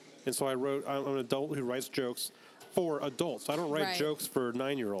 And so I wrote, I'm an adult who writes jokes for adults. I don't write Right. jokes for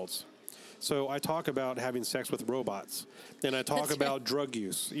 9-year-olds. So I talk about having sex with robots. And I talk That's about right. drug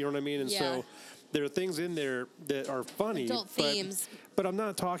use. You know what I mean? And Yeah. so there are things in there that are funny. Adult themes. But I'm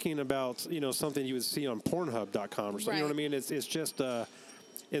not talking about, something you would see on Pornhub.com or something. You know what I Right. mean? It's just,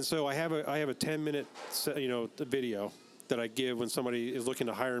 and so I have a 10-minute, video that I give when somebody is looking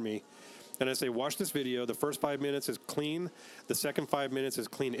to hire me. And I say, watch this video. The first 5 minutes is clean. The second 5 minutes is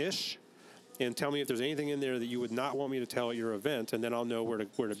clean-ish. And tell me if there's anything in there that you would not want me to tell at your event, and then I'll know where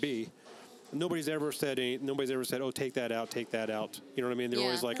to be. Nobody's ever said, oh, take that out. You know what I mean? They're Yeah,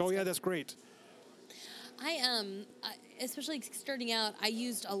 always like, that's oh, yeah, good. that's great. Especially starting out, I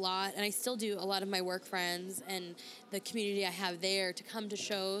used a lot, and I still do a lot of my work friends and the community I have there to come to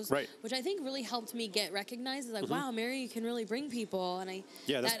shows, Right. which I think really helped me get recognized as like, wow, Mary, you can really bring people, and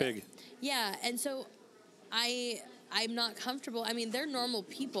Yeah, that's big. Yeah, and so I'm not comfortable. I mean, they're normal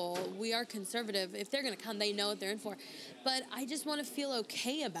people. We are conservative. If they're going to come, they know what they're in for. But I just want to feel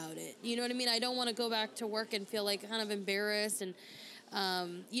okay about it. You know what I mean? I don't want to go back to work and feel like kind of embarrassed and, I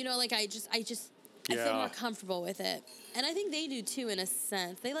feel Yeah. more comfortable with it. And I think they do too, in a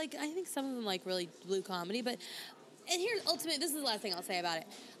sense. I think some of them like really blue comedy, but, and here's ultimately, this is the last thing I'll say about it.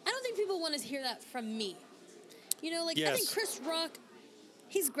 I don't think people want to hear that from me. I think Yes. Chris Rock,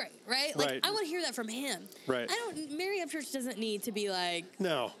 he's great, right? Like, Right. I want to hear that from him. Right. Mary Upchurch doesn't need to be like,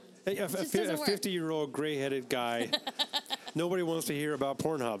 No. A just doesn't work. 50-year-old gray-headed guy, nobody wants to hear about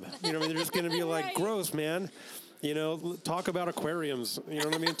Pornhub. You know what I mean? They're just going to be like, Right. gross, man. You know, talk about aquariums. You know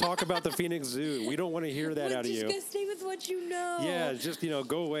what I mean? Talk about the Phoenix Zoo. We don't want to hear that Well, out of just you. gotta stay with what you know. Yeah, just,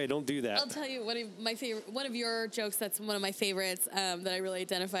 go away. Don't do that. I'll tell you one of your jokes that's one of my favorites that I really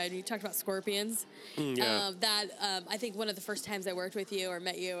identified. You talked about scorpions. Yeah. I think one of the first times I worked with you or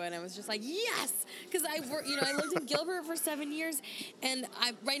met you, and I was just like, yes, because I lived in Gilbert for 7 years, and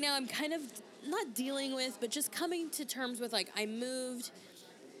right now I'm kind of not dealing with, but just coming to terms with like I moved.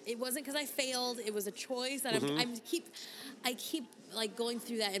 It wasn't because I failed. It was a choice, and I keep like going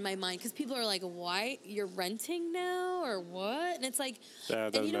through that in my mind because people are like, "Why you're renting now or what?" And it's like,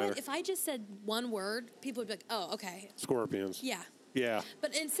 That and you know doesn't what? If I just said one word, people would be like, "Oh, okay, Scorpions. yeah." Yeah.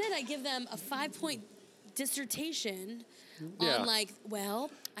 But instead, I give them a 5-point dissertation Yeah. on like, well,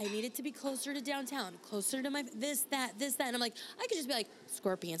 I needed to be closer to downtown, closer to my this, that, and I'm like, I could just be like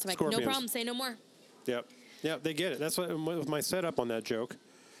scorpions. I'm like, Scorpions. no problem, say no more. Yep. Yep, they get it. That's what with my setup on that joke.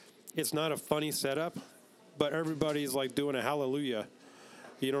 It's not a funny setup, but everybody's like doing a hallelujah.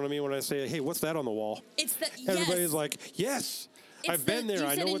 You know what I mean? When I say, hey, what's that on the wall? It's the Everybody's like, yes, I've been there.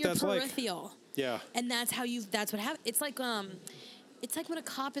 I know what that's like. Yeah. And that's what happened. It's like when a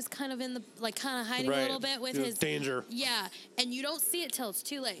cop is kind of in the kind of hiding a Right. little bit with There's his danger. Yeah, and you don't see it till it's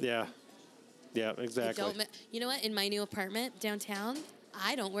too late. Yeah. Yeah, exactly. You know what? In my new apartment downtown,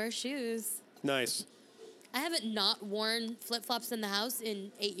 I don't wear shoes. Nice. I haven't not worn flip flops in the house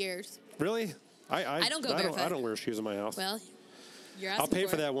in 8 years. Really? I don't go barefoot. I don't wear shoes in my house. Well, you're asking I'll pay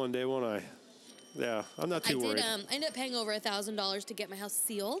for it. that one day, won't I? Yeah, I'm not too worried. I ended up paying over $1,000 to get my house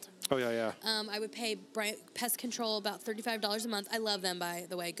sealed. Oh yeah. I would pay Pest Control about $35 a month. I love them, by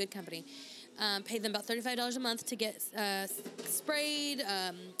the way, good company. Paid them about $35 a month to get sprayed,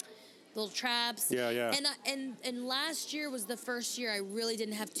 little traps. Yeah. And last year was the first year I really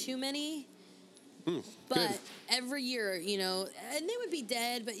didn't have too many. Good. But every year, and they would be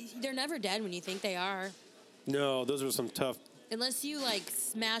dead, but they're never dead when you think they are. No, those are some tough. Unless you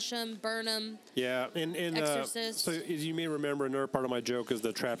smash them, burn them. Yeah, and Exorcist. so as you may remember, another part of my joke is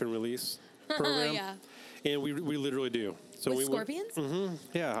the trap and release program. Yeah. And we literally do. So With scorpions?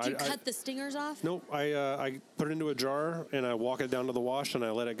 Yeah. Do you cut the stingers off? Nope. I put it into a jar and I walk it down to the wash and I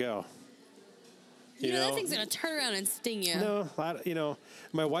let it go. You know that thing's gonna turn around and sting you. No,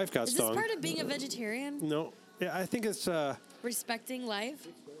 my wife got Is stung. this part of being a vegetarian? No, yeah, I think it's Respecting life?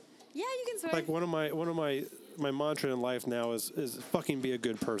 Yeah, you can swear. like one of my mantra in life now is fucking be a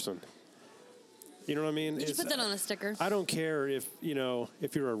good person. You know what I mean? you should put that on a sticker. I don't care if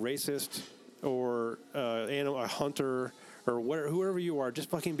if you're a racist or a hunter or whoever you are, just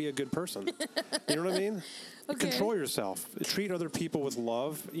fucking be a good person. You know what I mean? Okay. Control yourself. Treat other people with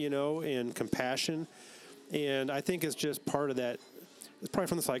love, and compassion. And I think it's just part of that. It's probably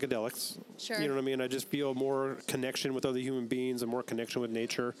from the psychedelics. Sure. You know what I mean? I just feel more connection with other human beings and more connection with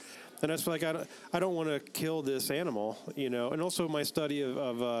nature. And I just feel like I don't want to kill this animal, And also my study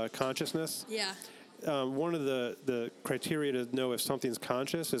of consciousness. Yeah. One of the criteria to know if something's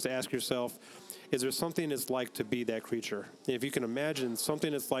conscious is to ask yourself, is there something it's like to be that creature? And if you can imagine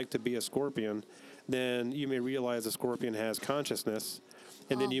something it's like to be a scorpion, then you may realize a scorpion has consciousness.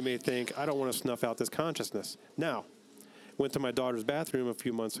 And then you may think, I don't want to snuff out this consciousness. Now, went to my daughter's bathroom a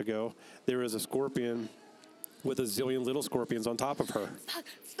few months ago. There was a scorpion with a zillion little scorpions on top of her.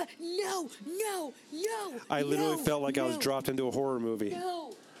 No. I literally felt like I was dropped into a horror movie.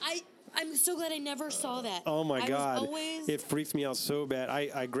 No. I'm so glad I never saw that. Oh my God. Always... It freaked me out so bad.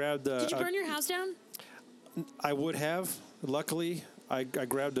 I grabbed the... Did you burn your house down? I would have. Luckily, I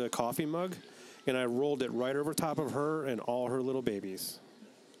grabbed a coffee mug and I rolled it right over top of her and all her little babies.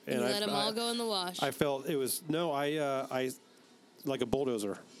 And you let them all go in the wash. I felt it was... No, I like a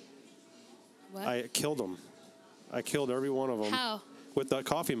bulldozer. What? I killed them. I killed every one of them. How? With the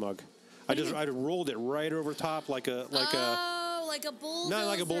coffee mug. I rolled it right over top like a like a bulldozer. Not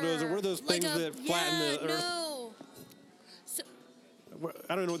like a bulldozer. What are those things that flatten the earth? No. So,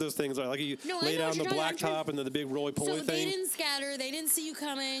 I don't know what those things are. Like you lay down the blacktop and then the big roly-poly so thing. they didn't scatter. They didn't see you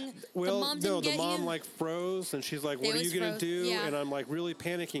coming. Well, the mom didn't the mom you. Froze and she's like, "What are you gonna do?" Yeah. And I'm like really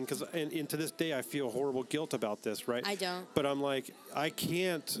panicking because and to this day I feel horrible guilt about this. Right? I don't. But I'm like, I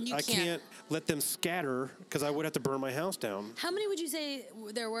can't can't let them scatter because I would have to burn my house down. How many would you say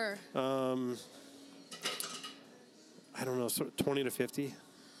there were? I don't know, 20 to 50.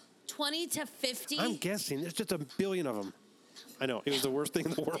 20 to 50? I'm guessing. There's just a billion of them. I know. It was the worst thing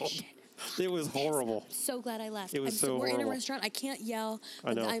in the world. It was horrible. So glad I left. It was so We're horrible. in a restaurant. I can't yell.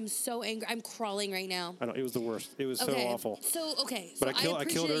 I know. I'm so angry. I'm crawling right now. I know. It was the worst. It was so awful. So But I killed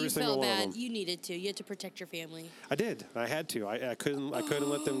appreciate every you single felt one of bad. them. You needed to. You had to protect your family. I did. I had to. I couldn't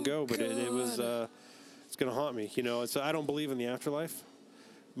let them go, but it was it's going to haunt me. So I don't believe in the afterlife.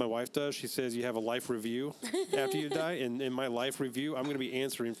 my wife does. She says you have a life review after you die, and in my life review, I'm going to be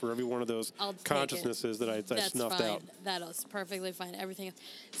answering for every one of those I'll take it. consciousnesses that I That's snuffed fine. out. That is perfectly fine. Everything.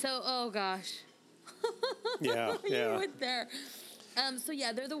 So, oh gosh. Yeah, You yeah. went there. So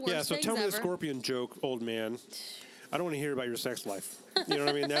yeah, they're the worst Yeah, so things tell me ever. the scorpion joke, old man. I don't want to hear about your sex life. You know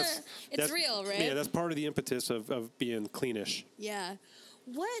what I mean? That's real, right? Yeah, that's part of the impetus of being cleanish. Yeah.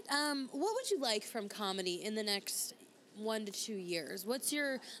 What would you like from comedy in the next 1 to 2 years? Let's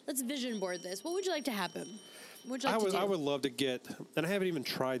vision board this. What would you like to happen? What would you like to do? I would love to get, and I haven't even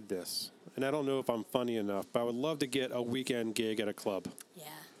tried this, and I don't know if I'm funny enough, but I would love to get a weekend gig at a club. Yeah.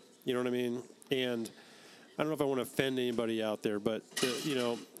 You know what I mean? And I don't know if I want to offend anybody out there, but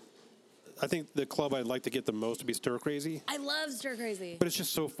I think the club I'd like to get the most would be Stir Crazy, I love Stir Crazy. but it's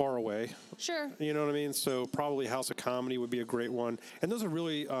just so far away. Sure. You know what I mean? So probably House of Comedy would be a great one. And those are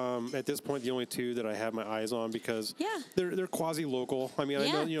really, at this point, the only two that I have my eyes on because Yeah. they're quasi-local. I mean, I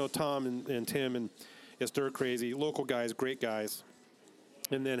Yeah. know, Tom and Tim and Stir Crazy, local guys, great guys.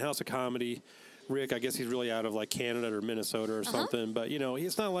 And then House of Comedy, Rick, I guess he's really out of like Canada or Minnesota or something. But,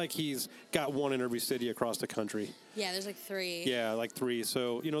 it's not like he's got one in every city across the country. Yeah, there's like 3. Yeah, like 3.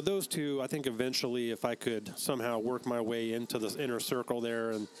 So, those two, I think eventually if I could somehow work my way into the inner circle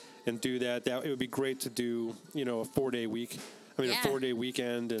there and do that, it would be great to do, a 4-day week. Yeah. A 4-day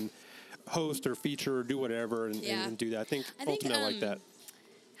weekend and host or feature or do whatever and do that. I think ultimately I like that.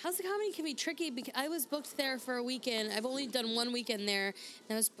 House of Comedy can be tricky because I was booked there for a weekend. I've only done one weekend there,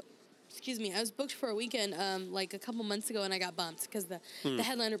 and I was booked for a weekend like a couple months ago, and I got bumped because the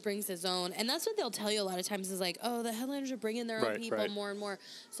headliner brings his own, and that's what they'll tell you a lot of times is like, oh, the headliners are bringing their own people more and more.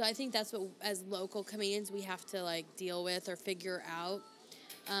 So I think that's what as local comedians we have to like deal with or figure out.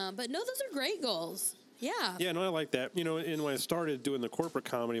 But no, those are great goals. Yeah. Yeah, no, I like that. And when I started doing the corporate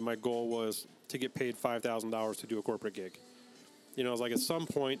comedy, my goal was to get paid $5,000 to do a corporate gig. I was like, at some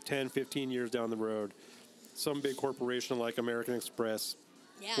point, 10, 15 years down the road, some big corporation like American Express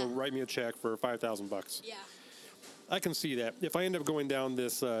will write me a check for $5,000. Yeah. I can see that. If I end up going down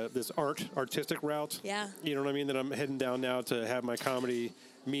this artistic route, Yeah. you know what I mean, that I'm heading down now to have my comedy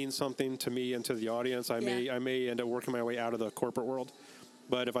mean something to me and to the audience, I may end up working my way out of the corporate world.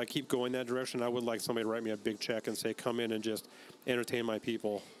 But if I keep going that direction, I would like somebody to write me a big check and say, come in and just entertain my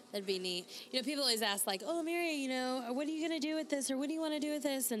people. That'd be neat. People always ask like, "Oh, Mary, what are you gonna do with this, or what do you want to do with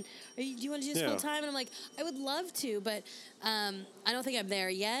this, and do you want to do this full time?" And I'm like, I would love to, but I don't think I'm there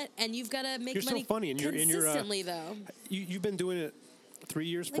yet. And you've got to make You're money so funny, and consistently, though. You've been doing it 3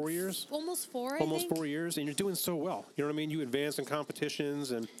 years, 4 years, almost 4. almost I think. 4 years, and you're doing so well. You know what I mean? You advance in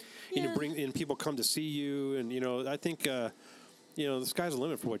competitions, and bring in people come to see you, and I think the sky's the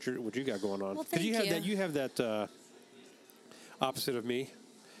limit for what you got going on. Well, thank you have that opposite of me.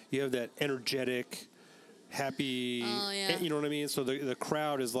 You have that energetic, happy. Oh, yeah. You know what I mean? So the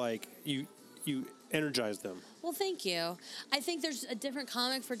crowd is like you energize them. Well, thank you. I think there's a different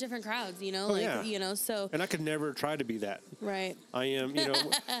comic for different crowds. So. And I could never try to be that. Right. I am.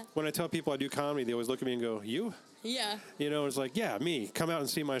 When I tell people I do comedy, they always look at me and go, "You." Yeah. It's like, yeah, me. Come out and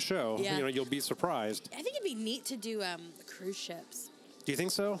see my show. Yeah. You'll be surprised. I think it'd be neat to do cruise ships. Do you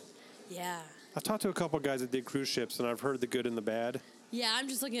think so? Yeah. I've talked to a couple of guys that did cruise ships, and I've heard the good and the bad. Yeah, I'm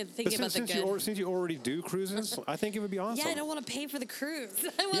just thinking But about the good. since you already do cruises, I think it would be awesome. Yeah, I don't want to pay for the cruise.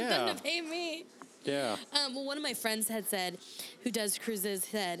 I want them to pay me. Yeah. Well, one of my friends had said, who does cruises,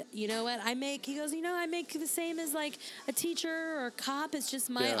 said, you know what, I make the same as like a teacher or a cop. It's just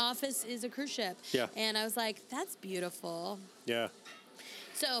my office is a cruise ship. Yeah. And I was like, that's beautiful. Yeah.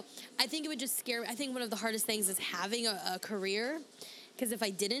 So I think it would just scare me. I think one of the hardest things is having a career. Because if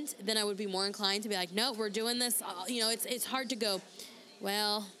I didn't, then I would be more inclined to be like, no, we're doing this. It's hard to go,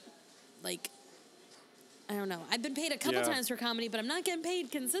 well, like, I don't know. I've been paid a couple times for comedy, but I'm not getting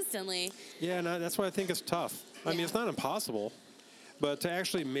paid consistently. Yeah, no, that's why I think it's tough. I mean, it's not impossible, but to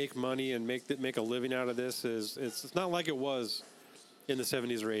actually make money and make a living out of this it's not like it was in the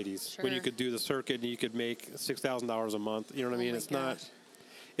 70s or 80s when you could do the circuit and you could make $6,000 a month. You know what I mean? It's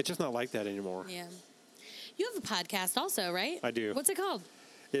just not like that anymore. Yeah. You have a podcast also, right? I do. What's it called?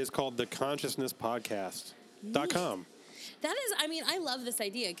 It is called theconsciousnesspodcast.com. That is, I love this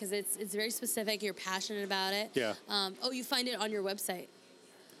idea because it's very specific. You're passionate about it. Yeah. You find it on your website.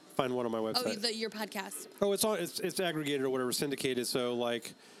 Find one on my website. Your podcast. Oh, it's aggregated or whatever, syndicated. So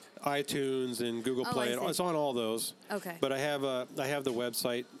like iTunes and Google Play. It's on all those. Okay. But I have the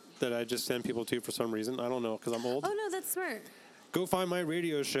website that I just send people to for some reason. I don't know because I'm old. Oh no, that's smart. Go find my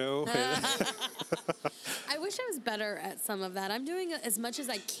radio show. I wish I was better at some of that. I'm doing as much as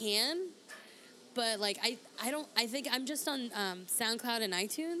I can, but like I think I'm just on SoundCloud and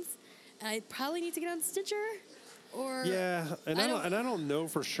iTunes, and I probably need to get on Stitcher. Or Yeah, and I don't know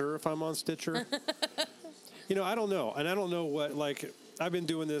for sure if I'm on Stitcher. I don't know, and I don't know what like I've been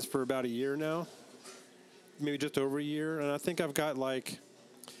doing this for about a year now, maybe just over a year, and I think I've got like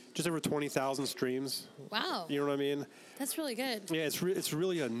just over 20,000 streams. Wow, You know what I mean? that's really good. Yeah, it's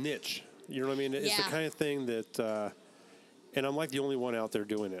really a niche. You know what I mean? It's the Yeah. kind of thing that, and I'm like the only one out there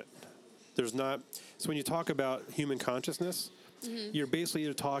doing it. There's not. So when you talk about human consciousness, you're basically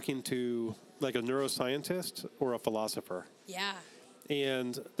either talking to like a neuroscientist or a philosopher. Yeah.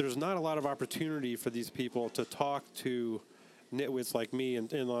 And there's not a lot of opportunity for these people to talk to nitwits like me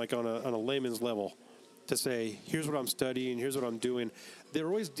and like on a layman's level to say, here's what I'm studying, here's what I'm doing. They're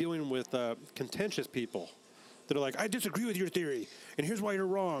always dealing with contentious people that are like, I disagree with your theory, and here's why you're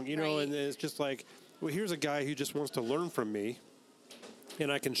wrong, Right. and it's just like, well, here's a guy who just wants to learn from me,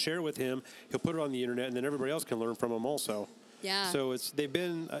 and I can share it with him. He'll put it on the internet, and then everybody else can learn from him also. Yeah. So they've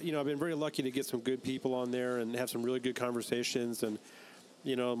been, I've been very lucky to get some good people on there and have some really good conversations, and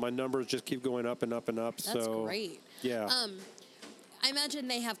my numbers just keep going up and up and up. That's so great. Yeah. I imagine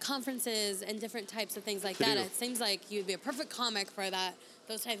they have conferences and different types of things like They that. do. It seems like you'd be a perfect comic for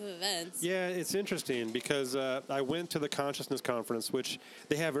those type of events. Yeah, it's interesting because I went to the Consciousness Conference, which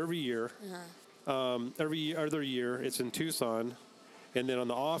they have every year. Every other year, it's in Tucson, and then on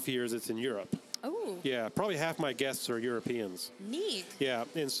the off years, it's in Europe. Oh, Yeah, probably half my guests are Europeans. neat. Yeah,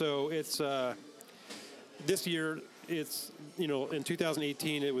 and so it's this year. It's in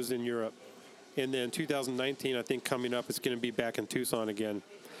 2018 it was in Europe, and then 2019 I think coming up it's going to be back in Tucson again.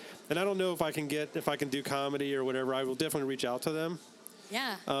 And I don't know if I can do comedy or whatever. I will definitely reach out to them.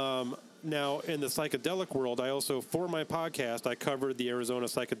 Yeah. Now, in the psychedelic world, I also, for my podcast, I covered the Arizona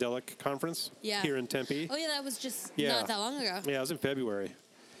Psychedelic Conference Yeah. here in Tempe. Oh yeah, that was just Yeah. not that long ago. Yeah, it was in February.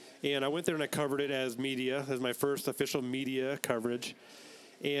 And I went there and I covered it as media, as my first official media coverage.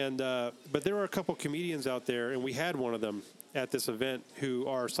 And but there were a couple comedians out there, and we had one of them at this event who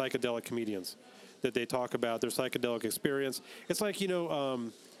are psychedelic comedians that they talk about their psychedelic experience. It's like,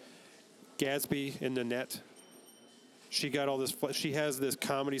 Gatsby in Nanette. She got all this. She has this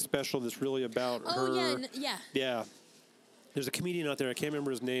comedy special that's really about her. Oh yeah, yeah. Yeah. There's a comedian out there, I can't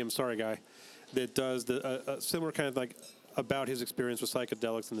remember his name, sorry guy, that does a similar kind of like about his experience with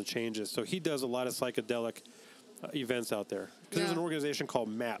psychedelics and the changes. So he does a lot of psychedelic events out there. 'Cause There's Yeah. an organization called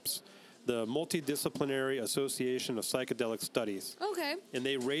MAPS, the Multidisciplinary Association of Psychedelic Studies. Okay. And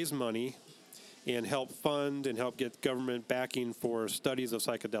they raise money and help fund and help get government backing for studies of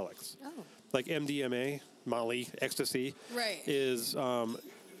psychedelics. Oh. Like MDMA, Molly, ecstasy, Right. is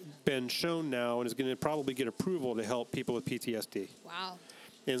been shown now and is going to probably get approval to help people with PTSD. Wow.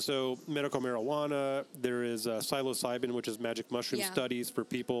 And so medical marijuana, there is psilocybin, which is magic mushroom Yeah. studies for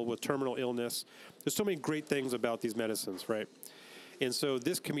people with terminal illness. There's so many great things about these medicines, right? And so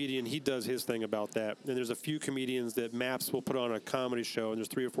this comedian, he does his thing about that. And there's a few comedians that MAPS will put on a comedy show, and there's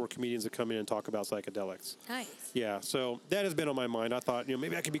 3 or 4 comedians that come in and talk about psychedelics. Nice. Yeah, so that has been on my mind. I thought,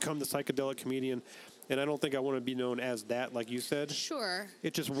 maybe I could become the psychedelic comedian, and I don't think I want to be known as that, like you said. Sure.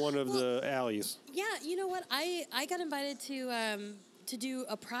 It's just one of the alleys. Yeah, you know what? I got invited to do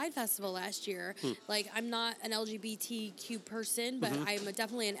a Pride festival last year. Like, I'm not an LGBTQ person, but I'm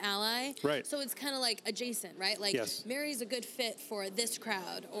definitely an ally. Right. So it's kind of like adjacent, right? Like, Yes. Mary's a good fit for this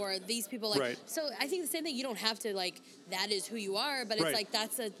crowd or these people. Like, Right. So I think the same thing. You don't have to like that is who you are, but it's Right. like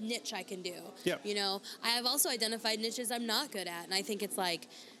that's a niche I can do. Yeah. I have also identified niches I'm not good at, and I think it's like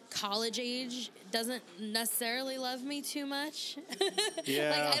college age doesn't necessarily love me too much.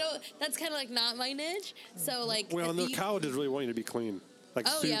 Yeah. Like I don't. That's kind of like not my niche. So like. Well, if no, you- colleges really want you to be clean, like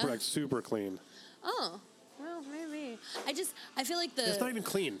Oh, super, yeah. like super clean. Oh, well, maybe. I feel like the. It's not even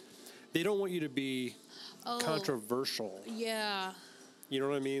clean. They don't want you to be Oh. controversial. Yeah. You know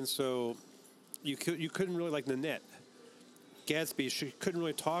what I mean? So you couldn't really, like Nanette Gatsby, she couldn't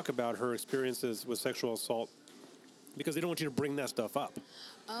really talk about her experiences with sexual assault because they don't want you to bring that stuff up.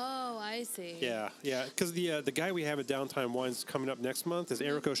 Oh, I see. Yeah, yeah. Because the guy we have at Downtime Wines coming up next month is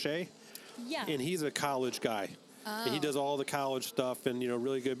Eric O'Shea, Yeah. and he's a college guy. And he does all the college stuff and,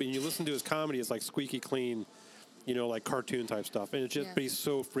 really good. But you listen to his comedy, it's like squeaky clean, like cartoon type stuff. And it's just, Yeah. but he's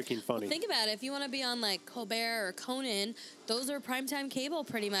so freaking funny. Think about it. If you want to be on like Colbert or Conan, those are primetime cable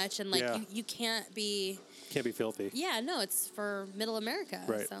pretty much, and like Yeah. you can't be. Can't be filthy. Yeah, no, it's for Middle America.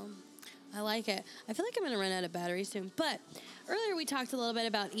 Right. So I like it. I feel like I'm going to run out of battery soon. But earlier we talked a little bit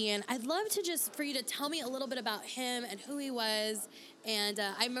about Ian. I'd love to just for you to tell me a little bit about him and who he was. And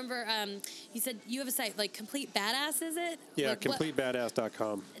I remember you said you have a site like Complete Badass, is it? Yeah, Like, what-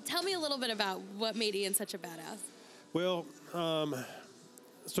 CompleteBadass.com. Tell me a little bit about what made Ian such a badass. Well,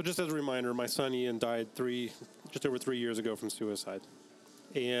 so just as a reminder, my son Ian died just over 3 years ago from suicide.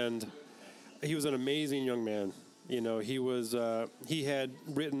 And he was an amazing young man. He had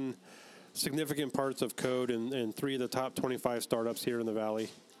written significant parts of code in 3 of the top 25 startups here in the Valley.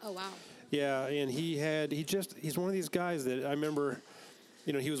 Oh, wow. Yeah, and he's one of these guys that I remember,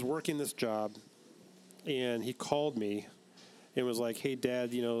 he was working this job, and he called me and was like, "Hey,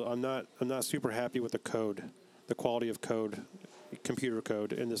 Dad, I'm not super happy with the quality of code, computer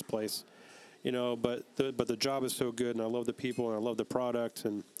code in this place, but the job is so good, and I love the people, and I love the product,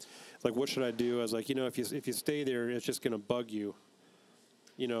 and like, what should I do?" I was like, if you stay there, it's just going to bug you,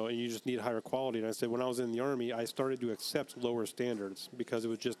 and you just need higher quality. And I said, when I was in the Army, I started to accept lower standards because it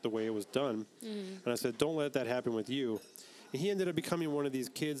was just the way it was done. And I said, don't let that happen with you. And he ended up becoming one of these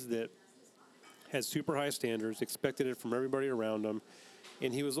kids that had super high standards, expected it from everybody around him.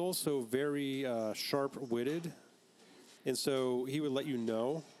 And he was also very sharp-witted. And so he would let you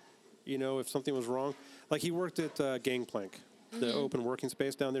know, if something was wrong. Like, he worked at Gangplank, the open working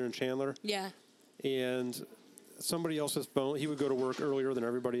space down there in Chandler. Yeah. And somebody else's phone, he would go to work earlier than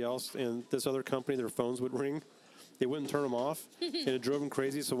everybody else, and this other company, their phones would ring. They wouldn't turn them off, and it drove him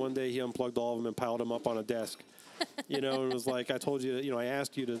crazy. So one day he unplugged all of them and piled them up on a desk, and was like, I told you, I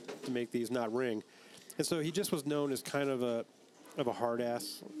asked you to make these not ring. And so he just was known as kind of a hard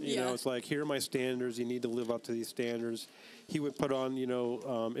ass. It's like, here are my standards. You need to live up to these standards. He would put on,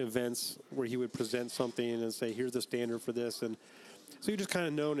 events where he would present something and say, here's the standard for this. And so he just kind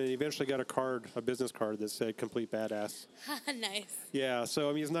of known, and he eventually got a business card that said "Complete Badass." Nice. Yeah, so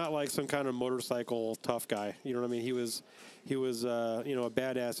I mean, he's not like some kind of motorcycle tough guy. You know what I mean? He was a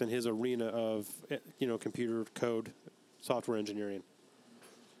badass in his arena of computer code, software engineering.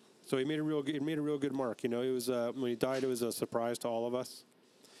 So he made a real good mark. It was when he died, it was a surprise to all of us.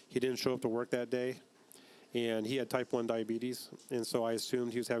 He didn't show up to work that day, and he had type 1 diabetes, and so I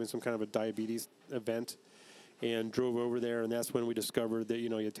assumed he was having some kind of a diabetes event. And drove over there, and that's when we discovered that, he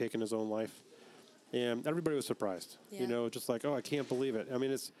had taken his own life. And everybody was surprised, just like, oh, I can't believe it. I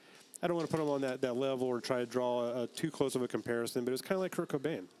mean, I don't want to put him on that level or try to draw too close of a comparison, but it's kind of like Kurt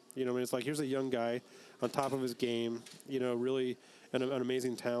Cobain. It's like, here's a young guy on top of his game, really an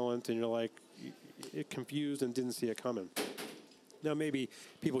amazing talent, and you're like, confused and didn't see it coming. Now, maybe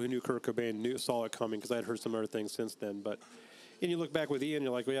people who knew Kurt Cobain saw it coming, because I had heard some other things since then, and you look back with Ian,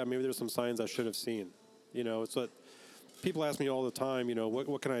 you're like, well, yeah, maybe there's some signs I should have seen. It's what people ask me all the time,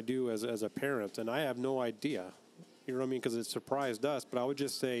 what can I do as a parent? And I have no idea, you know what I mean? Because it surprised us. But I would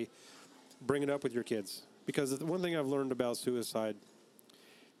just say, bring it up with your kids. Because the one thing I've learned about suicide,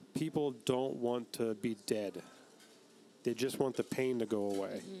 people don't want to be dead. They just want the pain to go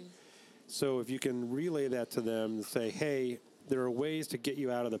away. So if you can relay that to them and say, hey, there are ways to get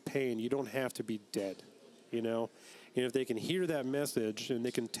you out of the pain. You don't have to be dead, And if they can hear that message and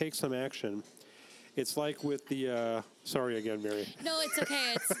they can take some action. It's like with the, sorry again, Mary. No, it's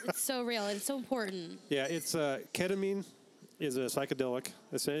okay. It's so real. It's so important. Yeah, it's ketamine is a psychedelic.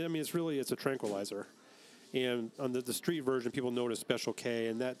 It's a tranquilizer. And on the street version, people know it as Special K,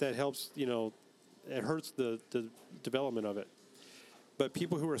 and that helps, it hurts the development of it. But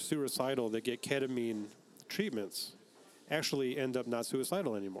people who are suicidal that get ketamine treatments actually end up not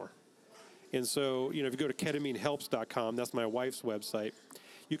suicidal anymore. And so, if you go to ketaminehelps.com, that's my wife's website,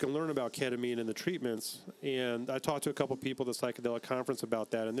 you can learn about ketamine and the treatments. And I talked to a couple people at the psychedelic conference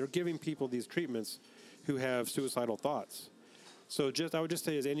about that, and they're giving people these treatments who have suicidal thoughts. So I would just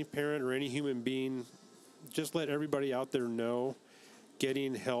say, as any parent or any human being, just let everybody out there know,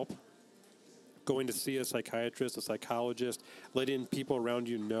 getting help, going to see a psychiatrist, a psychologist, letting people around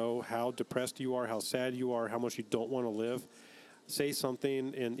you know how depressed you are, how sad you are, how much you don't want to live. Say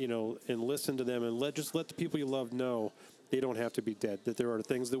something and listen to them, and let the people you love know they don't have to be dead, that there are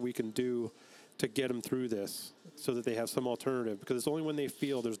things that we can do to get them through this so that they have some alternative. Because it's only when they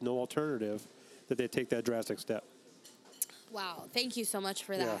feel there's no alternative that they take that drastic step. Wow. Thank you so much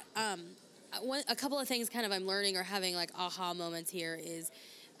for that. Yeah. A couple of things kind of I'm learning or having like aha moments here is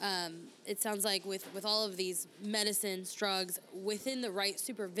it sounds like with all of these medicines, drugs, within the right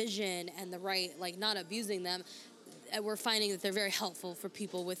supervision and the right, like, not abusing them, we're finding that they're very helpful for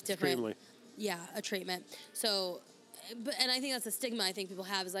people with different... Extremely. Yeah, a treatment. So... and I think that's a stigma I think people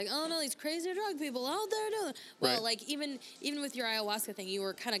have is like, oh no, these crazy drug people out there doing. Well, Right. like even with your ayahuasca thing, you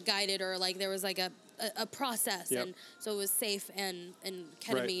were kind of guided, or like there was like a process, Yep. and so it was safe. And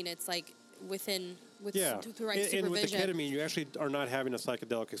ketamine, it's like with the right supervision. And with the ketamine, you actually are not having a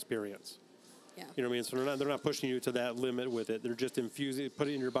psychedelic experience. Yeah. You know what I mean? So they're not pushing you to that limit with it. They're just infusing it,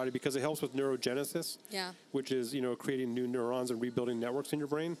 putting it in your body because it helps with neurogenesis. Yeah. Which is creating new neurons and rebuilding networks in your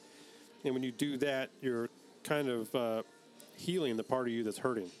brain. And when you do that, you're kind of healing the part of you that's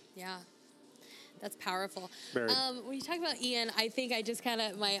hurting. Yeah. That's powerful. Very. When you talk about Ian, I think I just kind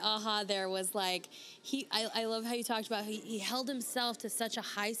of, my aha there was like, I love how you talked about he held himself to such a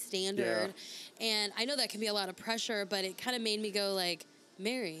high standard. And I know that can be a lot of pressure, but it kind of made me go like,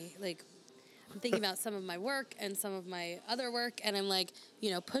 Mary, like, I'm thinking about some of my work and some of my other work, and I'm like,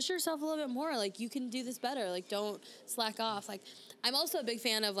 push yourself a little bit more. Like, you can do this better. Like, don't slack off. Like, I'm also a big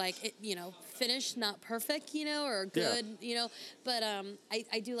fan of like, finished, not perfect, or good, But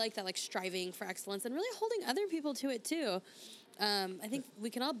I do like that, like striving for excellence and really holding other people to it too. I think we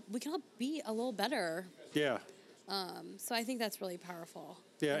can all be a little better. Yeah. So I think that's really powerful.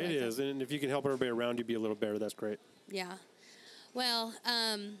 Yeah, I like it is. that. And if you can help everybody around you be a little better, that's great. Yeah. Well,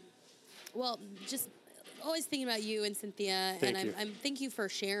 just always thinking about you and Cynthia, Thank you. I'm thank you for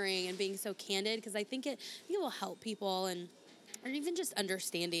sharing and being so candid, because I think it will help people or even just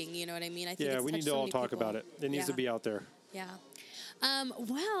understanding. You know what I mean? I think it's We need touched to so all many talk people. about it. It needs to be out there. Yeah.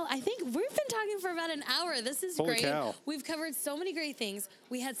 Well, I think we've been talking for about an hour. This is Holy great. cow. We've covered so many great things.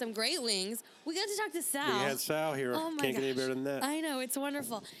 We had some great wings. We got to talk to Sal. We had Sal here. Oh my Can't get any gosh. better than that. I know, it's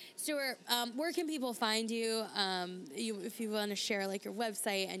wonderful. Stuart, where can people find you? If you want to share like your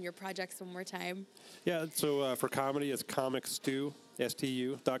website and your projects one more time. Yeah, so for comedy, it's comicstew,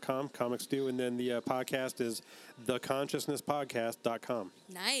 STU.com, Comic Stew, and then the podcast is theconsciousnesspodcast.com.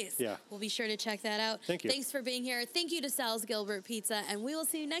 Nice. Yeah. We'll be sure to check that out. Thank you. Thanks for being here. Thank you to Sal's Gilbert Pizza, and we will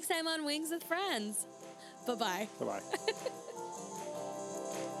see you next time on Wings with Friends. Bye-bye. Bye-bye.